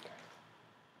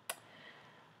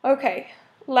 Okay,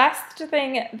 last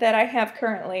thing that I have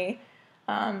currently.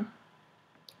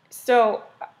 So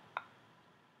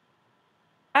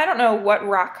I don't know what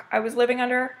rock I was living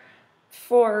under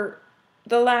for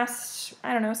the last,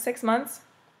 I don't know, 6 months.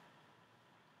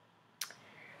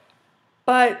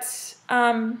 But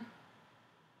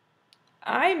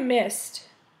I missed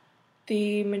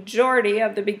the majority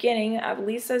of the beginning of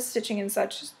Lisa's Stitching and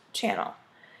Such channel.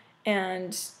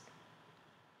 And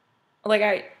like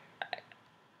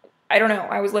I don't know,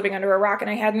 I was living under a rock and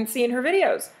I hadn't seen her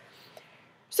videos.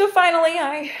 So finally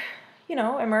I,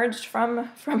 emerged from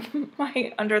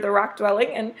my under the rock dwelling,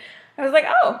 and I was like,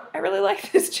 oh, I really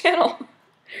like this channel.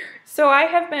 So I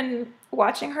have been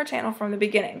watching her channel from the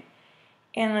beginning.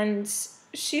 And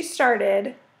she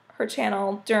started her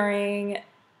channel during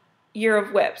Year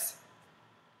of Whips.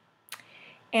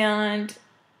 And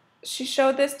she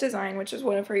showed this design, which is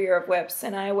one of her Year of Whips,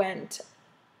 and I went,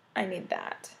 I need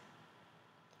that.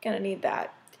 Gonna need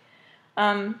that.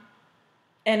 And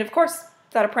of course,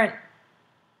 it's out of print.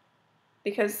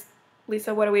 Because,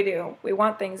 Lisa, what do? We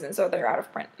want things, and so they're out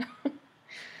of print.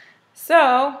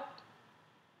 So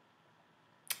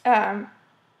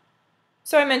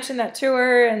I mentioned that to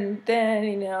her, and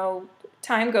then,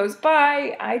 time goes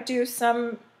by.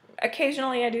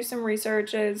 Occasionally I do some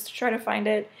researches to try to find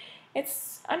it.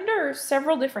 It's under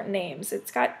several different names. It's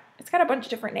got a bunch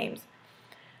of different names.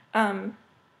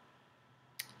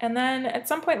 And then at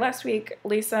some point last week,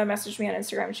 Lisa messaged me on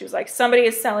Instagram. She was like, somebody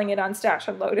is selling it on Stash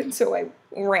Unload. And so I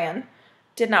ran.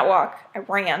 Did not walk. I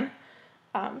ran.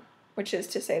 Which is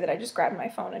to say that I just grabbed my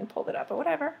phone and pulled it up or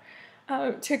whatever.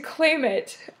 To claim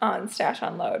it on Stash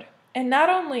Unload. And not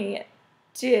only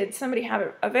did somebody have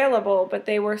it available, but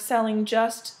they were selling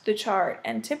just the chart.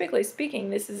 And typically speaking,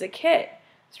 this is a kit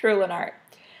through Lenart.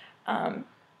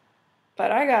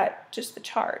 But I got just the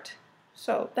chart.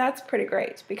 So that's pretty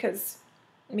great because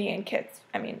me and kits,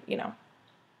 I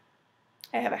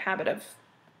have a habit of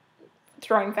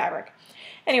throwing fabric.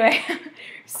 Anyway,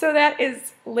 so that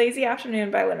is Lazy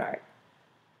Afternoon by Lenart.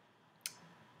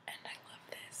 And I love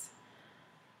this.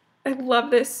 I love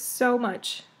this so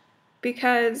much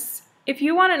because if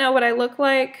you want to know what I look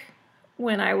like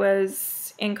when I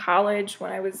was in college,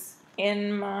 when I was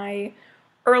in my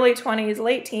early 20s,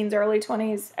 late teens, early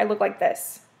 20s, I look like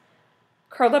this.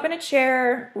 Curled up in a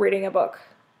chair, reading a book.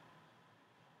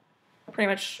 Pretty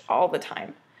much all the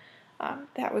time.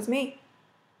 That was me.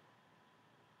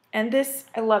 And this,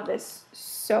 I love this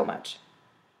so much.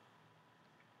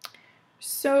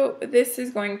 So this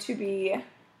is going to be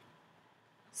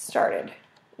started.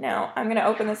 Now, I'm going to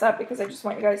open this up because I just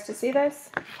want you guys to see this.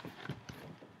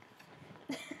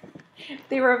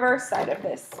 The reverse side of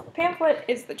this pamphlet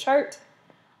is the chart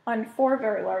on 4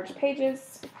 very large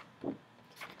pages.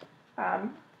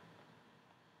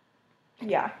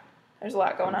 Yeah, there's a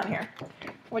lot going on here,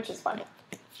 which is fun.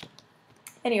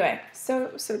 Anyway, so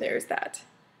there's that.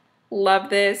 Love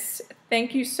this.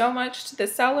 Thank you so much to the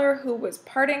seller who was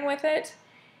parting with it.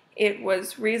 It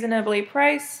was reasonably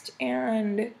priced,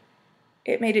 and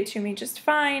it made it to me just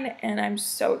fine, and I'm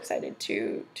so excited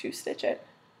to stitch it.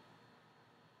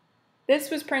 This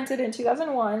was printed in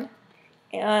 2001,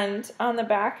 and on the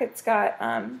back it's got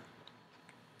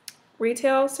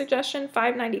retail suggestion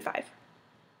 $5.95.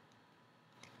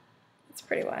 It's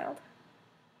pretty wild.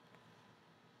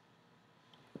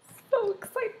 So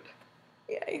excited.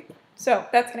 Yay. So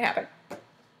that's gonna happen.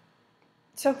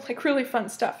 So like really fun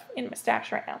stuff in my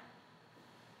stash right now.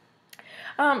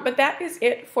 But that is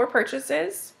it for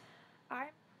purchases.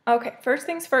 Okay, first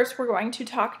things first, we're going to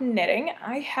talk knitting.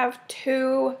 I have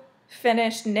 2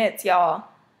 finished knits, y'all.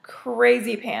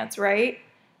 Crazy pants, right?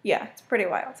 Yeah, it's pretty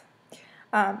wild.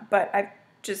 But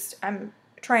I'm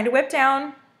trying to whip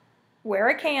down where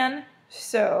I can,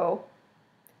 so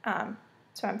I'm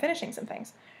finishing some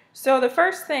things. So the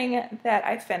first thing that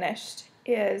I finished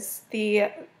is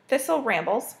the Thistle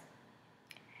Rambles,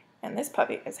 and this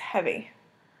puppy is heavy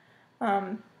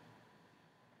because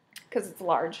it's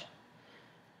large.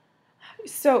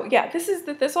 So yeah, this is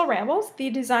the Thistle Rambles. The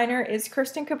designer is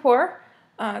Kirsten Kapoor.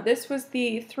 This was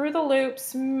the Through the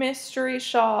Loops Mystery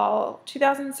Shawl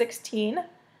 2016.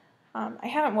 I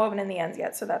haven't woven in the ends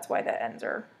yet, so that's why the ends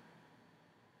are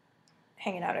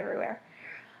hanging out everywhere.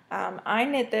 I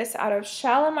knit this out of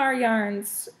Shalimar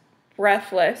Yarns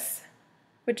Breathless,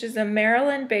 which is a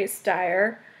Maryland-based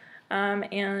dyer,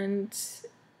 and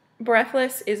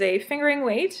Breathless is a fingering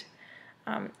weight.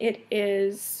 It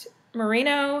is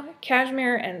merino,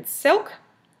 cashmere, and silk.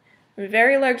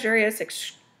 Very luxurious,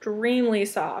 extremely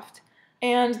soft.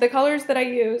 And the colors that I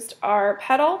used are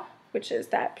Petal, which is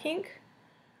that pink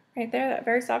right there, that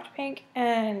very soft pink,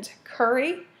 and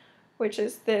Curry, which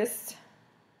is this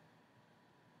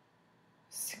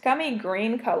scummy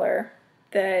green color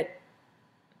that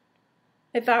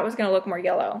I thought was going to look more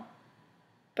yellow,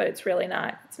 but it's really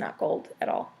not. It's not gold at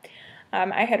all.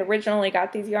 I had originally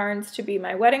got these yarns to be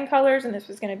my wedding colors, and this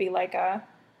was going to be like a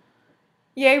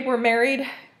yay, we're married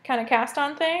kind of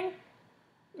cast-on thing.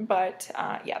 But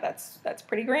yeah, that's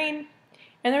pretty green.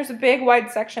 And there's a big wide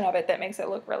section of it that makes it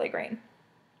look really green.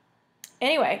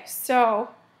 Anyway, so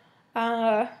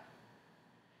the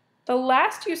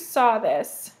last you saw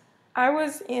this, I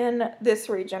was in this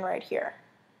region right here.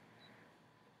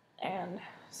 And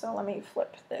so let me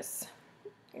flip this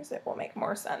because it will make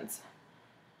more sense.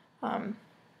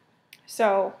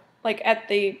 So like at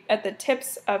the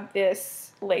tips of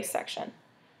this lace section.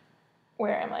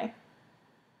 Where am I?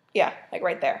 Yeah, like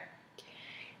right there.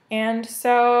 And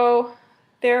so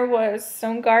there was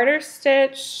some garter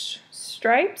stitch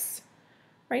stripes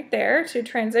right there to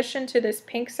transition to this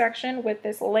pink section with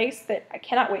this lace that I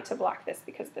cannot wait to block this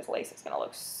because this lace is going to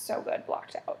look so good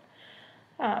blocked out.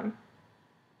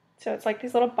 So it's like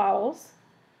these little bobbles.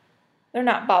 They're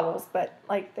not bobbles, but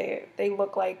like they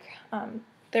look like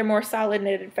they're more solid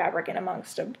knitted fabric in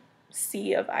amongst a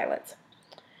sea of eyelets.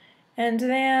 And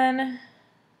then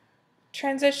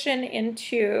transition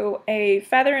into a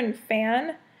feather and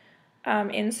fan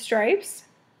in stripes.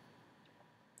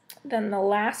 Then the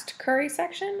last curry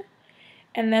section,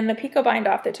 and then the picot bind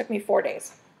off that took me 4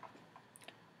 days.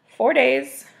 4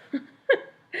 days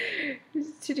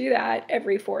to do that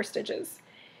every 4 stitches.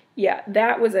 Yeah,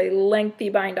 that was a lengthy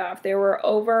bind off. There were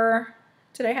over,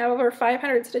 did I have over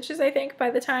 500 stitches, I think, by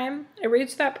the time I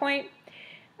reached that point?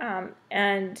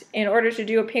 And in order to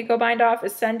do a picot bind off,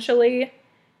 essentially,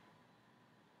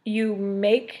 you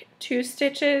make 2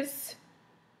 stitches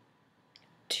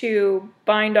to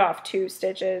bind off 2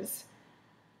 stitches.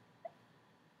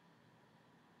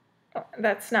 Oh,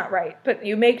 that's not right, but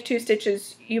you make 2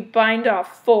 stitches, you bind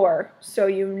off 4, so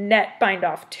you net bind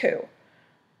off 2.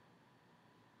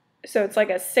 So it's like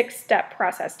a 6-step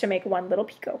process to make one little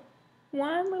picot.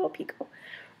 One little picot.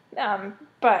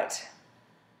 But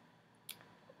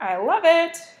I love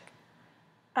it.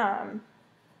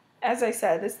 As I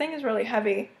said, this thing is really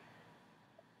heavy.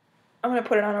 I'm going to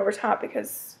put it on over top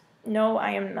because no,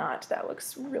 I am not. That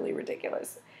looks really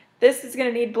ridiculous. This is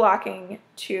going to need blocking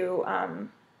to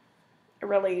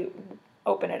really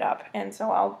open it up, and so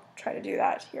I'll try to do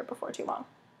that here before too long.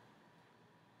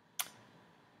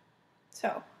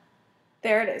 So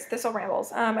there it is, Thistle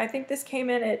Rambles. I think this came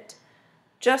in at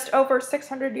just over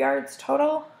 600 yards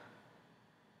total,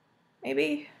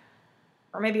 maybe,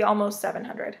 or maybe almost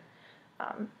 700.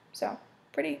 So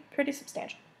pretty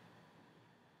substantial.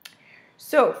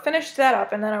 So finished that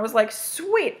up, and then I was like,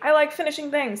 sweet, I like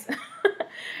finishing things.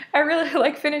 I really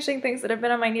like finishing things that have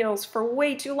been on my needles for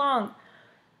way too long.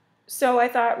 So I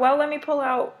thought, well, let me pull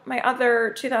out my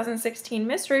other 2016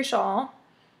 mystery shawl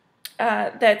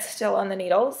that's still on the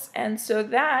needles. And so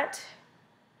that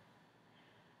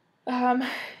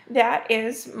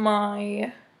is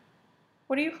my,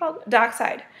 what do you call it?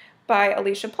 Dockside by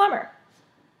Alicia Plummer.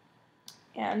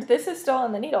 And this is still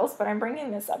on the needles, but I'm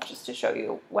bringing this up just to show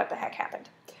you what the heck happened.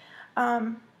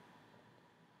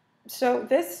 So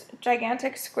this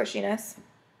gigantic squishiness,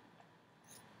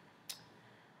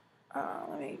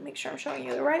 let me make sure I'm showing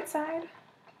you the right side.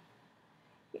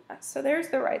 Yeah, so there's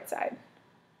the right side.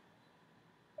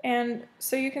 And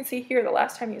so you can see here the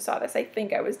last time you saw this, I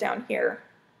think I was down here.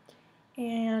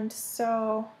 And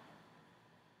so,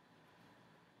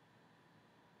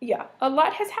 yeah, a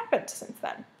lot has happened since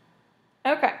then.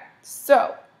 Okay,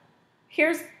 so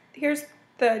here's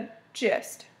the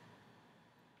gist.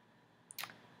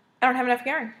 I don't have enough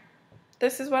yarn.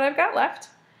 This is what I've got left.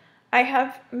 I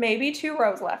have maybe 2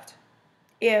 rows left,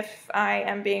 if I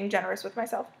am being generous with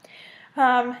myself.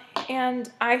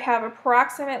 And I have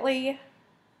approximately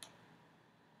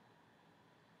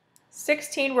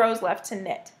 16 rows left to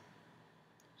knit.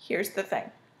 Here's the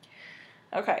thing.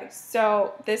 Okay,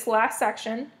 so this last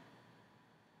section,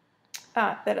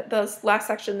 the last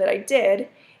section that I did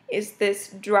is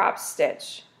this drop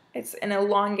stitch. It's an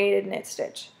elongated knit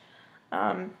stitch,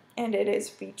 and it is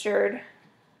featured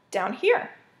down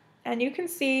here. And you can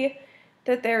see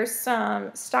that there's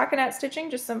some stockinette stitching,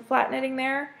 just some flat knitting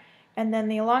there, and then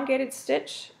the elongated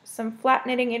stitch, some flat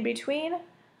knitting in between,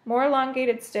 more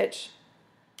elongated stitch,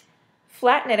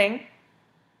 flat knitting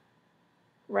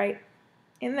right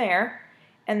in there,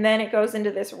 and then it goes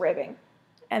into this ribbing.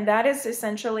 And that is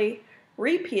essentially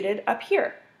repeated up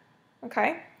here,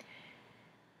 okay?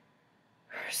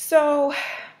 So,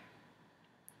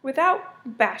 without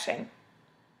bashing,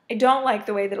 I don't like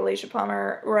the way that Alicia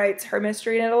Palmer writes her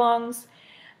mystery knit-alongs,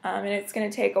 and it's going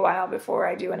to take a while before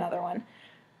I do another one,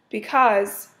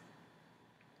 because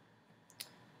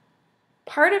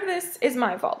part of this is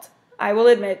my fault. I will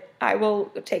admit, I will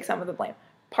take some of the blame.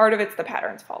 Part of it's the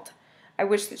pattern's fault. I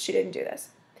wish that she didn't do this.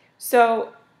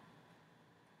 So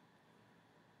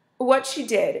what she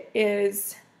did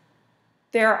is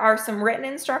there are some written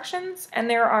instructions and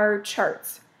there are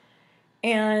charts.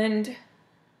 And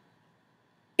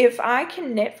if I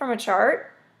can knit from a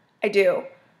chart, I do,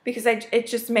 because it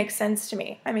just makes sense to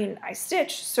me. I mean, I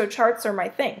stitch, so charts are my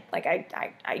thing. Like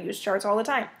I use charts all the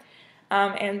time.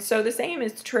 And so the same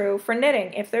is true for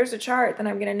knitting. If there's a chart, then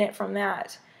I'm going to knit from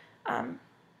that.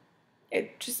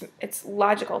 It's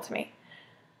logical to me.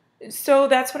 So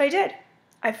that's what I did.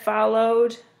 I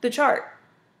followed the chart.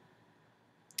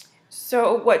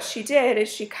 So what she did is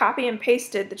she copy and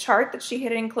pasted the chart that she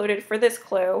had included for this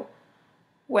clue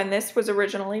when this was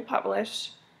originally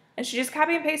published, and she just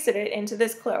copy and pasted it into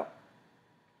this clue.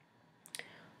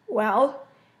 Well,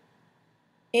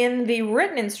 in the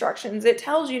written instructions, it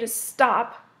tells you to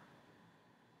stop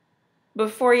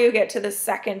before you get to the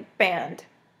second band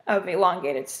of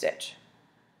elongated stitch.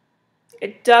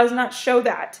 It does not show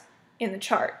that in the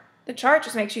chart. The chart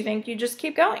just makes you think you just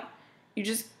keep going.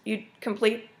 You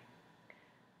complete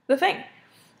the thing.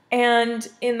 And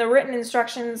in the written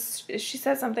instructions, she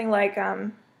says something like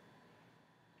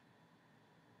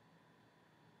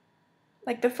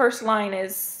the first line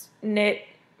is knit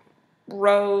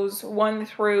rows 1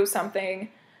 through something,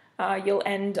 you'll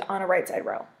end on a right side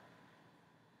row.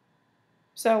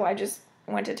 So I just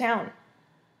went to town.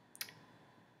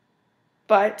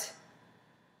 But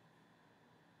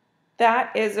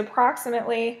that is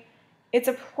approximately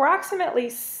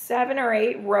 7 or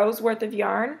 8 rows worth of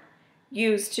yarn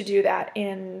used to do that.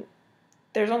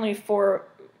 There's only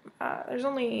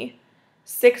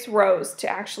 6 rows to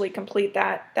actually complete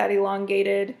that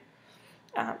elongated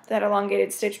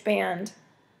stitch band.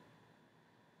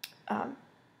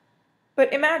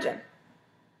 But imagine,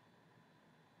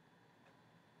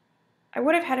 I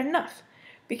would have had enough,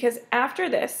 because after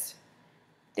this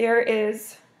there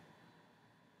is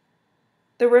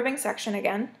the ribbing section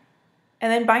again,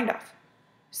 and then bind off.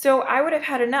 So I would have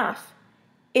had enough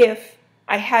if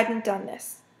I hadn't done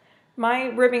this. My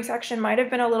ribbing section might have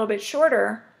been a little bit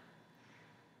shorter,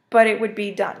 but it would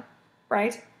be done,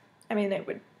 right? I mean,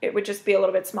 it would just be a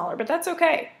little bit smaller, but that's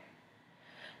okay.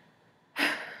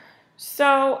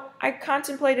 So I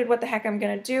contemplated what the heck I'm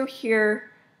gonna do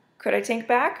here. Could I tank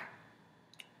back?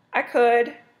 I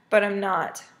could, but I'm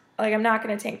not. Like, I'm not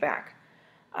gonna tank back.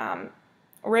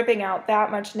 Ripping out that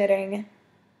much knitting,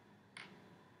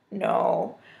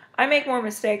 no. I make more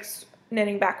mistakes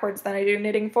knitting backwards than I do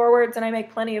knitting forwards, and I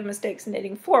make plenty of mistakes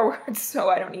knitting forwards,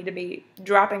 so I don't need to be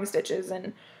dropping stitches,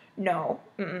 and no.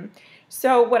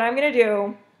 So what I'm going to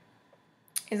do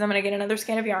is I'm going to get another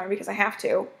skein of yarn, because I have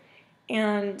to,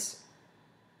 and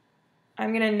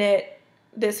I'm going to knit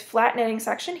this flat knitting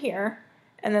section here,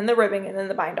 and then the ribbing, and then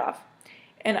the bind off.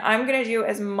 And I'm going to do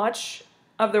as much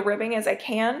of the ribbing as I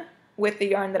can with the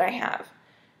yarn that I have.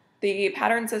 The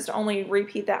pattern says to only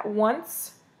repeat that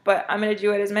once, but I'm going to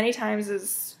do it as many times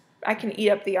as I can eat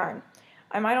up the yarn.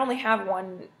 I might only have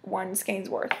one skein's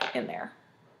worth in there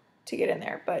to get in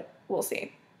there, but we'll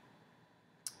see.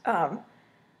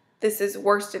 This is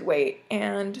worsted weight,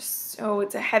 and so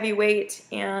it's a heavy weight,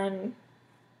 and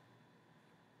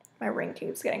my ring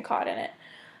keeps getting caught in it.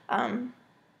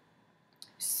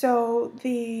 So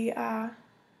it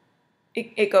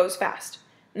goes fast,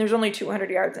 and there's only 200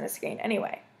 yards in a skein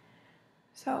anyway.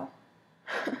 So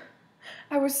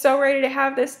I was so ready to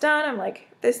have this done. I'm like,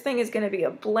 this thing is going to be a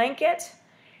blanket,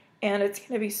 and it's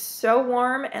going to be so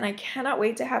warm, and I cannot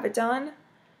wait to have it done.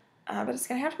 But it's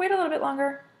going to have to wait a little bit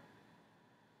longer.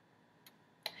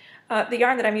 The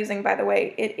yarn that I'm using, by the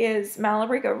way, it is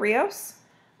Malabrigo Rios.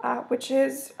 which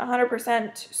is 100%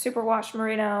 superwash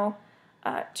merino,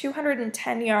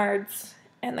 210 yards,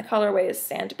 and the colorway is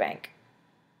Sandbank.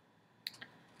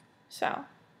 So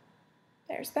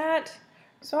there's that.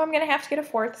 So I'm going to have to get a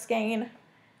 4th skein.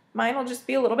 Mine will just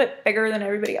be a little bit bigger than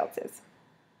everybody else's.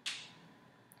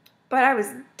 But I was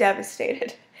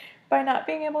devastated by not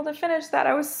being able to finish that.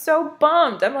 I was so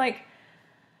bummed. I'm like,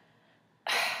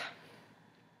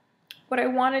 what I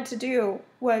wanted to do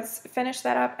was finish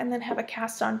that up and then have a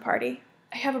cast-on party.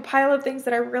 I have a pile of things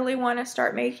that I really want to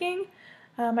start making.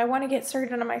 I want to get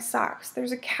started on my socks.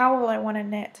 There's a cowl I want to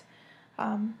knit.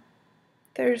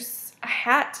 There's a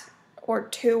hat or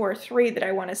 2 or 3 that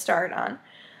I want to start on.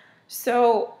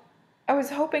 So I was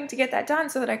hoping to get that done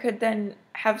so that I could then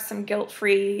have some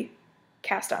guilt-free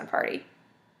cast-on party.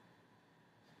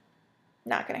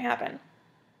 Not going to happen.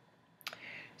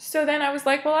 So then I was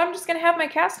like, well, I'm just going to have my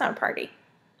cast-on party.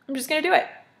 I'm just going to do it.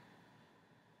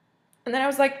 And then I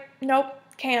was like, nope,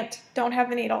 can't. Don't have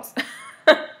the needles.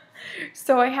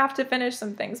 So I have to finish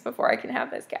some things before I can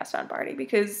have this cast-on party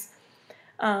because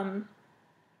I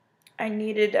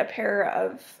needed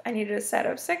a set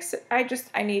of 6.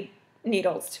 I need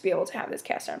needles to be able to have this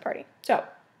cast-on party. So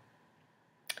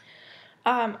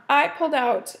I pulled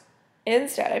out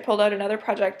another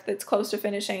project that's close to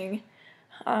finishing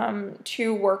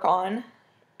to work on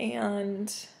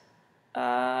and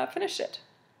finish it.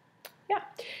 Yeah.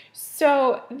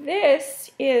 So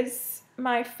this is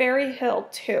my Fairy Hill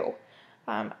 2.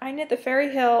 I knit the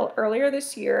Fairy Hill earlier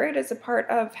this year. It is a part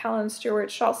of Helen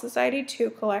Stewart's Shawl Society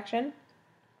 2 collection.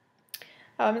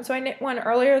 And so I knit one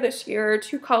earlier this year,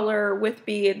 2-color with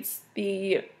beads,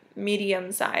 the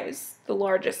medium size, the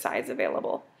largest size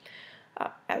available,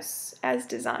 as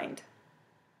designed.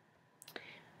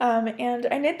 And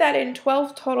I knit that in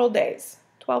 12 total days,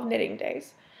 12 knitting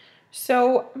days.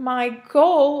 So my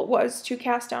goal was to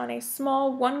cast on a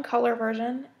small 1-color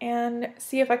version and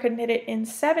see if I could knit it in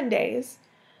 7 days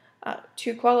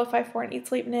to qualify for an Eat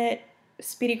Sleep Knit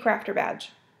Speedy Crafter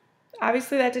badge.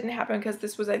 Obviously that didn't happen because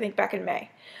this was, I think, back in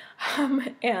May.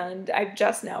 And I've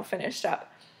just now finished up.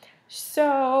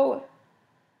 So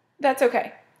that's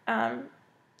okay.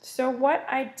 So what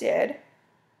I did,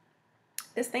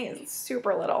 this thing is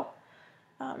super little,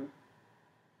 but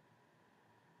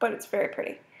it's very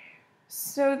pretty.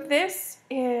 So this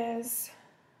is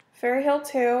Fairy Hill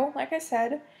 2, like I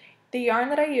said. The yarn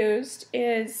that I used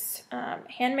is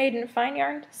Handmade Fine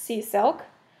Yarn Sea Silk,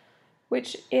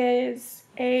 which is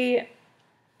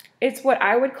it's what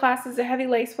I would class as a heavy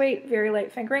lace weight, very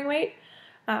light fingering weight.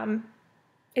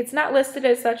 It's not listed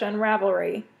as such on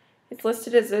Ravelry. It's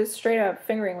listed as a straight up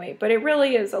fingering weight, but it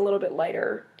really is a little bit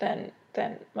lighter than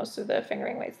most of the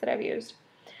fingering weights that I've used.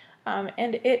 And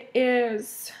it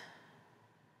is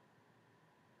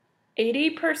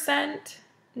 70%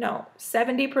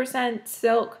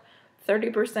 silk,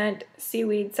 30%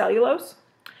 seaweed cellulose,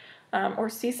 or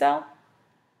sea cell,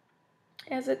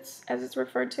 as it's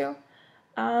referred to.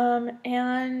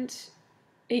 And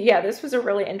yeah, this was a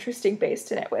really interesting base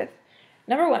to knit with.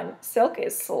 Number 1, silk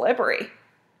is slippery.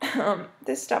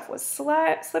 This stuff was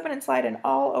slipping and sliding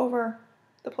all over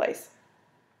the place.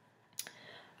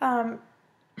 I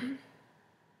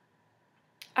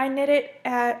knit it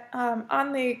at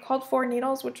on the called for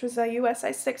needles, which was a US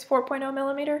size 6 4.0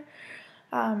 millimeter,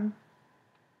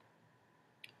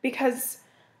 because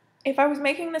if I was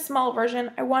making the small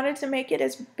version, I wanted to make it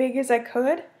as big as I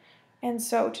could, and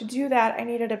so to do that, I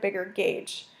needed a bigger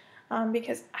gauge,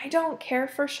 because I don't care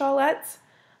for shawlettes.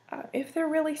 If they're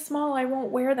really small, I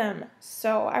won't wear them,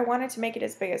 so I wanted to make it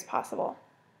as big as possible.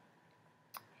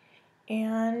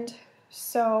 And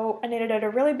so I knitted at a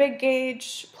really big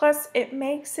gauge, plus it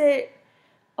makes it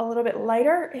a little bit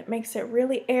lighter. It makes it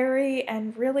really airy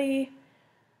and really,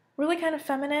 really kind of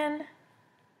feminine.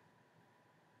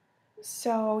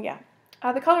 So yeah,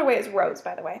 the colorway is rose,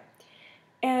 by the way.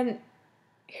 And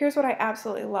here's what I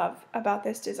absolutely love about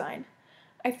this design.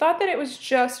 I thought that it was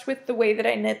just with the way that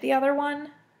I knit the other one,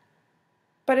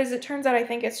 but as it turns out, I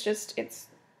think it's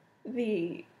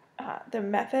the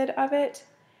method of it.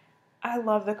 I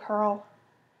love the curl.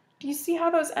 Do you see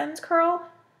how those ends curl?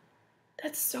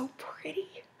 That's so pretty.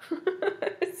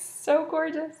 It's so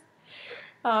gorgeous.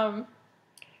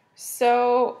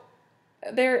 So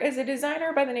there is a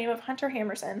designer by the name of Hunter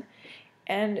Hammerson,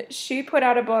 and she put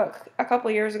out a book a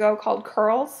couple years ago called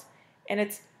Curls, and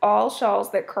it's all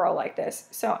shawls that curl like this.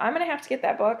 So I'm going to have to get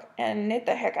that book and knit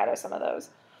the heck out of some of those.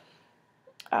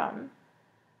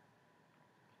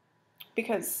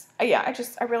 Because yeah,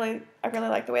 I really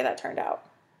like the way that turned out.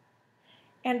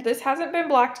 And this hasn't been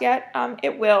blocked yet.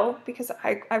 It will, because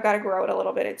I've got to grow it a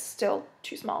little bit. It's still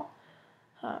too small,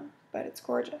 but it's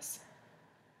gorgeous.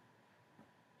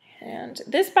 And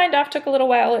this bind off took a little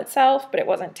while itself, but it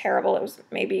wasn't terrible. It was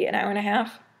maybe an hour and a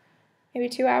half, maybe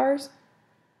 2 hours.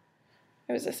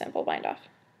 It was a simple bind off.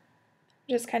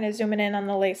 Just kind of zooming in on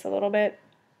the lace a little bit.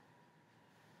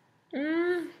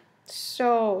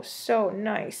 So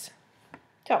nice.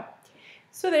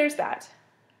 So there's that.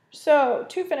 So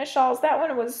 2 finished shawls. That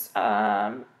one was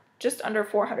just under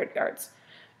 400 yards.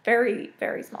 Very,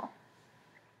 very small.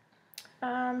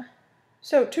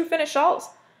 So 2 finished shawls.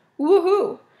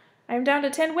 Woohoo! I'm down to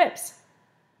 10 whips.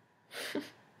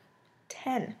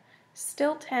 10.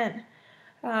 Still 10.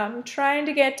 Trying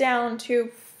to get down to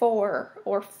 4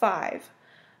 or 5.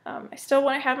 I still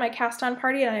want to have my cast-on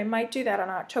party, and I might do that on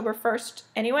October 1st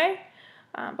anyway,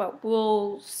 but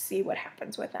we'll see what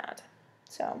happens with that.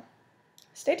 So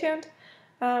stay tuned.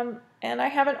 And I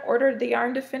haven't ordered the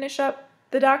yarn to finish up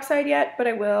the dockside yet, but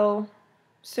I will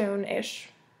soon-ish,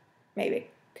 maybe.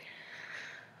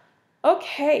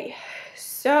 Okay,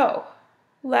 so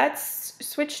let's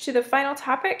switch to the final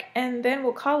topic, and then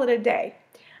we'll call it a day.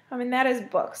 And that is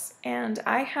books. And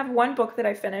I have one book that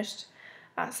I finished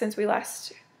since we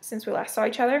last saw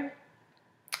each other,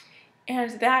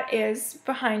 and that is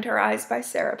Behind Her Eyes by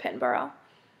Sarah Pinborough.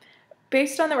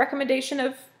 Based on the recommendation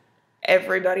of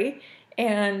everybody,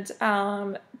 and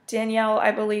Danielle,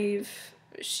 I believe,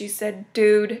 she said,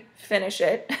 dude, finish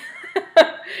it.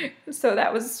 So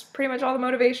that was pretty much all the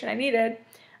motivation I needed.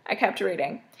 I kept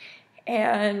reading.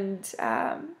 And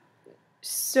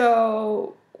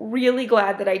so really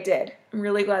glad that I did. I'm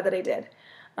really glad that I did.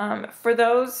 For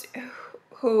those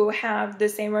who have the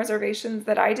same reservations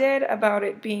that I did about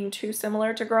it being too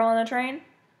similar to Girl on the Train,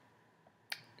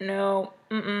 no,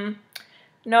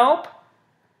 nope.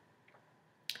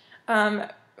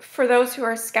 For those who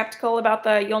are skeptical about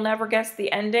the you'll never guess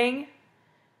the ending,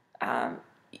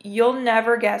 you'll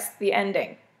never guess the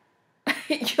ending.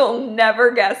 You'll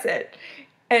never guess it.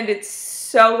 And it's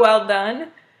so well done.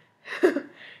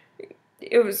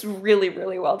 It was really,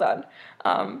 really well done.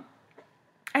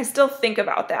 I still think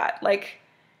about that, like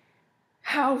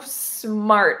how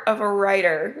smart of a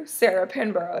writer Sarah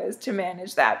Pinborough is to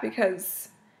manage that, because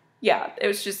yeah, it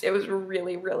was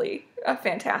really, really a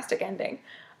fantastic ending.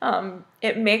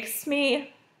 It makes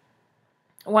me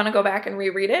want to go back and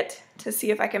reread it to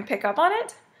see if I can pick up on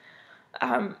it.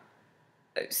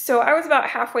 So I was about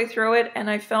halfway through it, and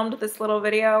I filmed this little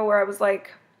video where I was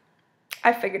like,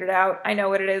 I figured it out. I know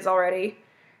what it is already,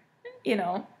 you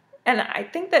know. And I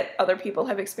think that other people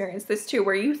have experienced this too,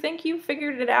 where you think you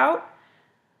figured it out,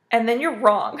 and then you're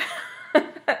wrong.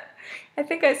 I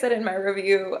think I said in my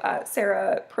review,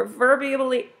 Sarah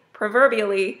proverbially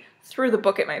threw the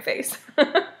book at my face.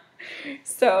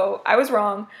 So I was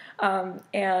wrong,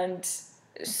 and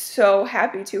so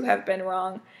happy to have been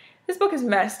wrong. This book is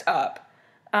messed up.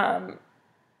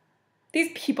 These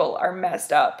people are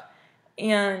messed up,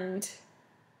 and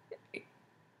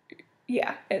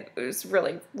yeah, it was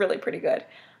really, really pretty good.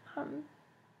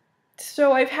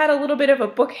 So I've had a little bit of a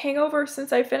book hangover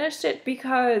since I finished it,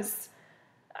 because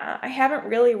I haven't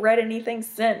really read anything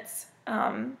since.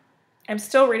 I'm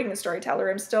still reading The Storyteller.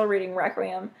 I'm still reading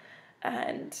Requiem,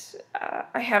 and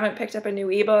I haven't picked up a new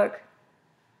ebook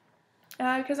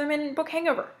because I'm in book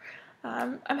hangover.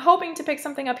 I'm hoping to pick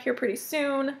something up here pretty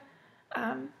soon.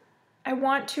 I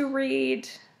want to read,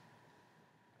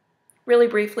 really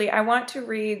briefly, I want to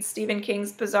read Stephen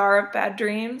King's Bazaar of Bad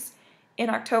Dreams in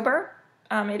October.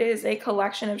 It is a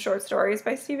collection of short stories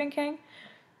by Stephen King.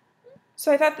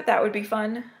 So I thought that that would be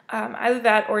fun. Either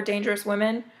that or Dangerous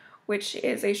Women, which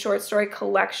is a short story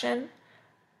collection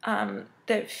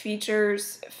that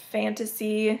features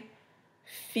fantasy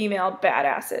female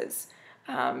badasses.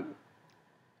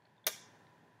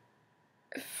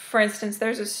 For instance,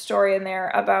 there's a story in there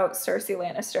about Cersei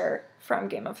Lannister from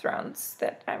Game of Thrones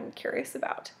that I'm curious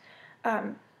about,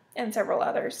 and several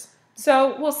others.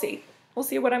 So we'll see. We'll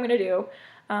see what I'm going to do.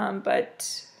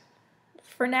 But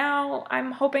for now,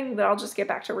 I'm hoping that I'll just get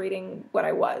back to reading what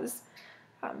I was,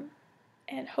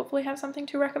 and hopefully have something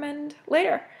to recommend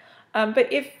later.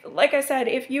 But if, like I said,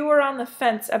 if you were on the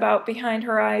fence about Behind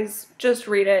Her Eyes, just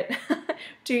read it.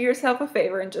 Do yourself a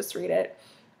favor and just read it.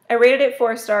 I rated it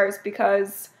 4 stars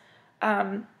because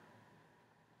I'm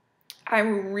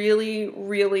really,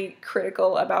 really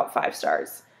critical about 5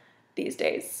 stars these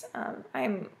days.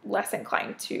 I'm less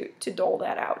inclined to dole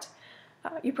that out.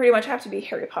 You pretty much have to be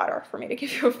Harry Potter for me to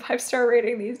give you a 5-star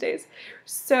rating these days.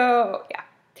 So, yeah.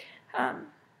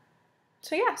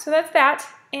 So that's that.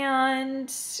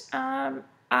 And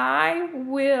I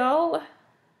will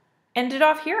end it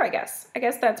off here, I guess. I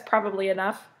guess that's probably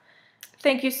enough.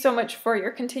 Thank you so much for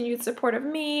your continued support of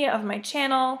me, of my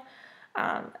channel.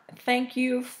 Thank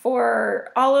you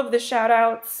for all of the shout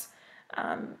outs.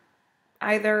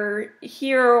 either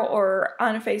here or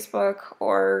on Facebook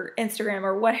or Instagram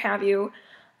or what have you.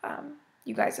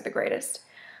 You guys are the greatest.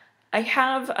 I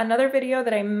have another video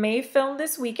that I may film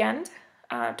this weekend.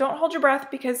 Don't hold your breath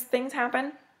because things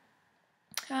happen.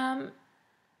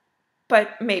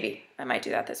 But maybe I might do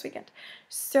that this weekend.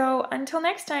 So until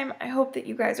next time, I hope that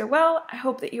you guys are well. I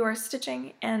hope that you are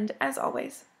stitching. And as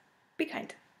always, be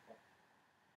kind.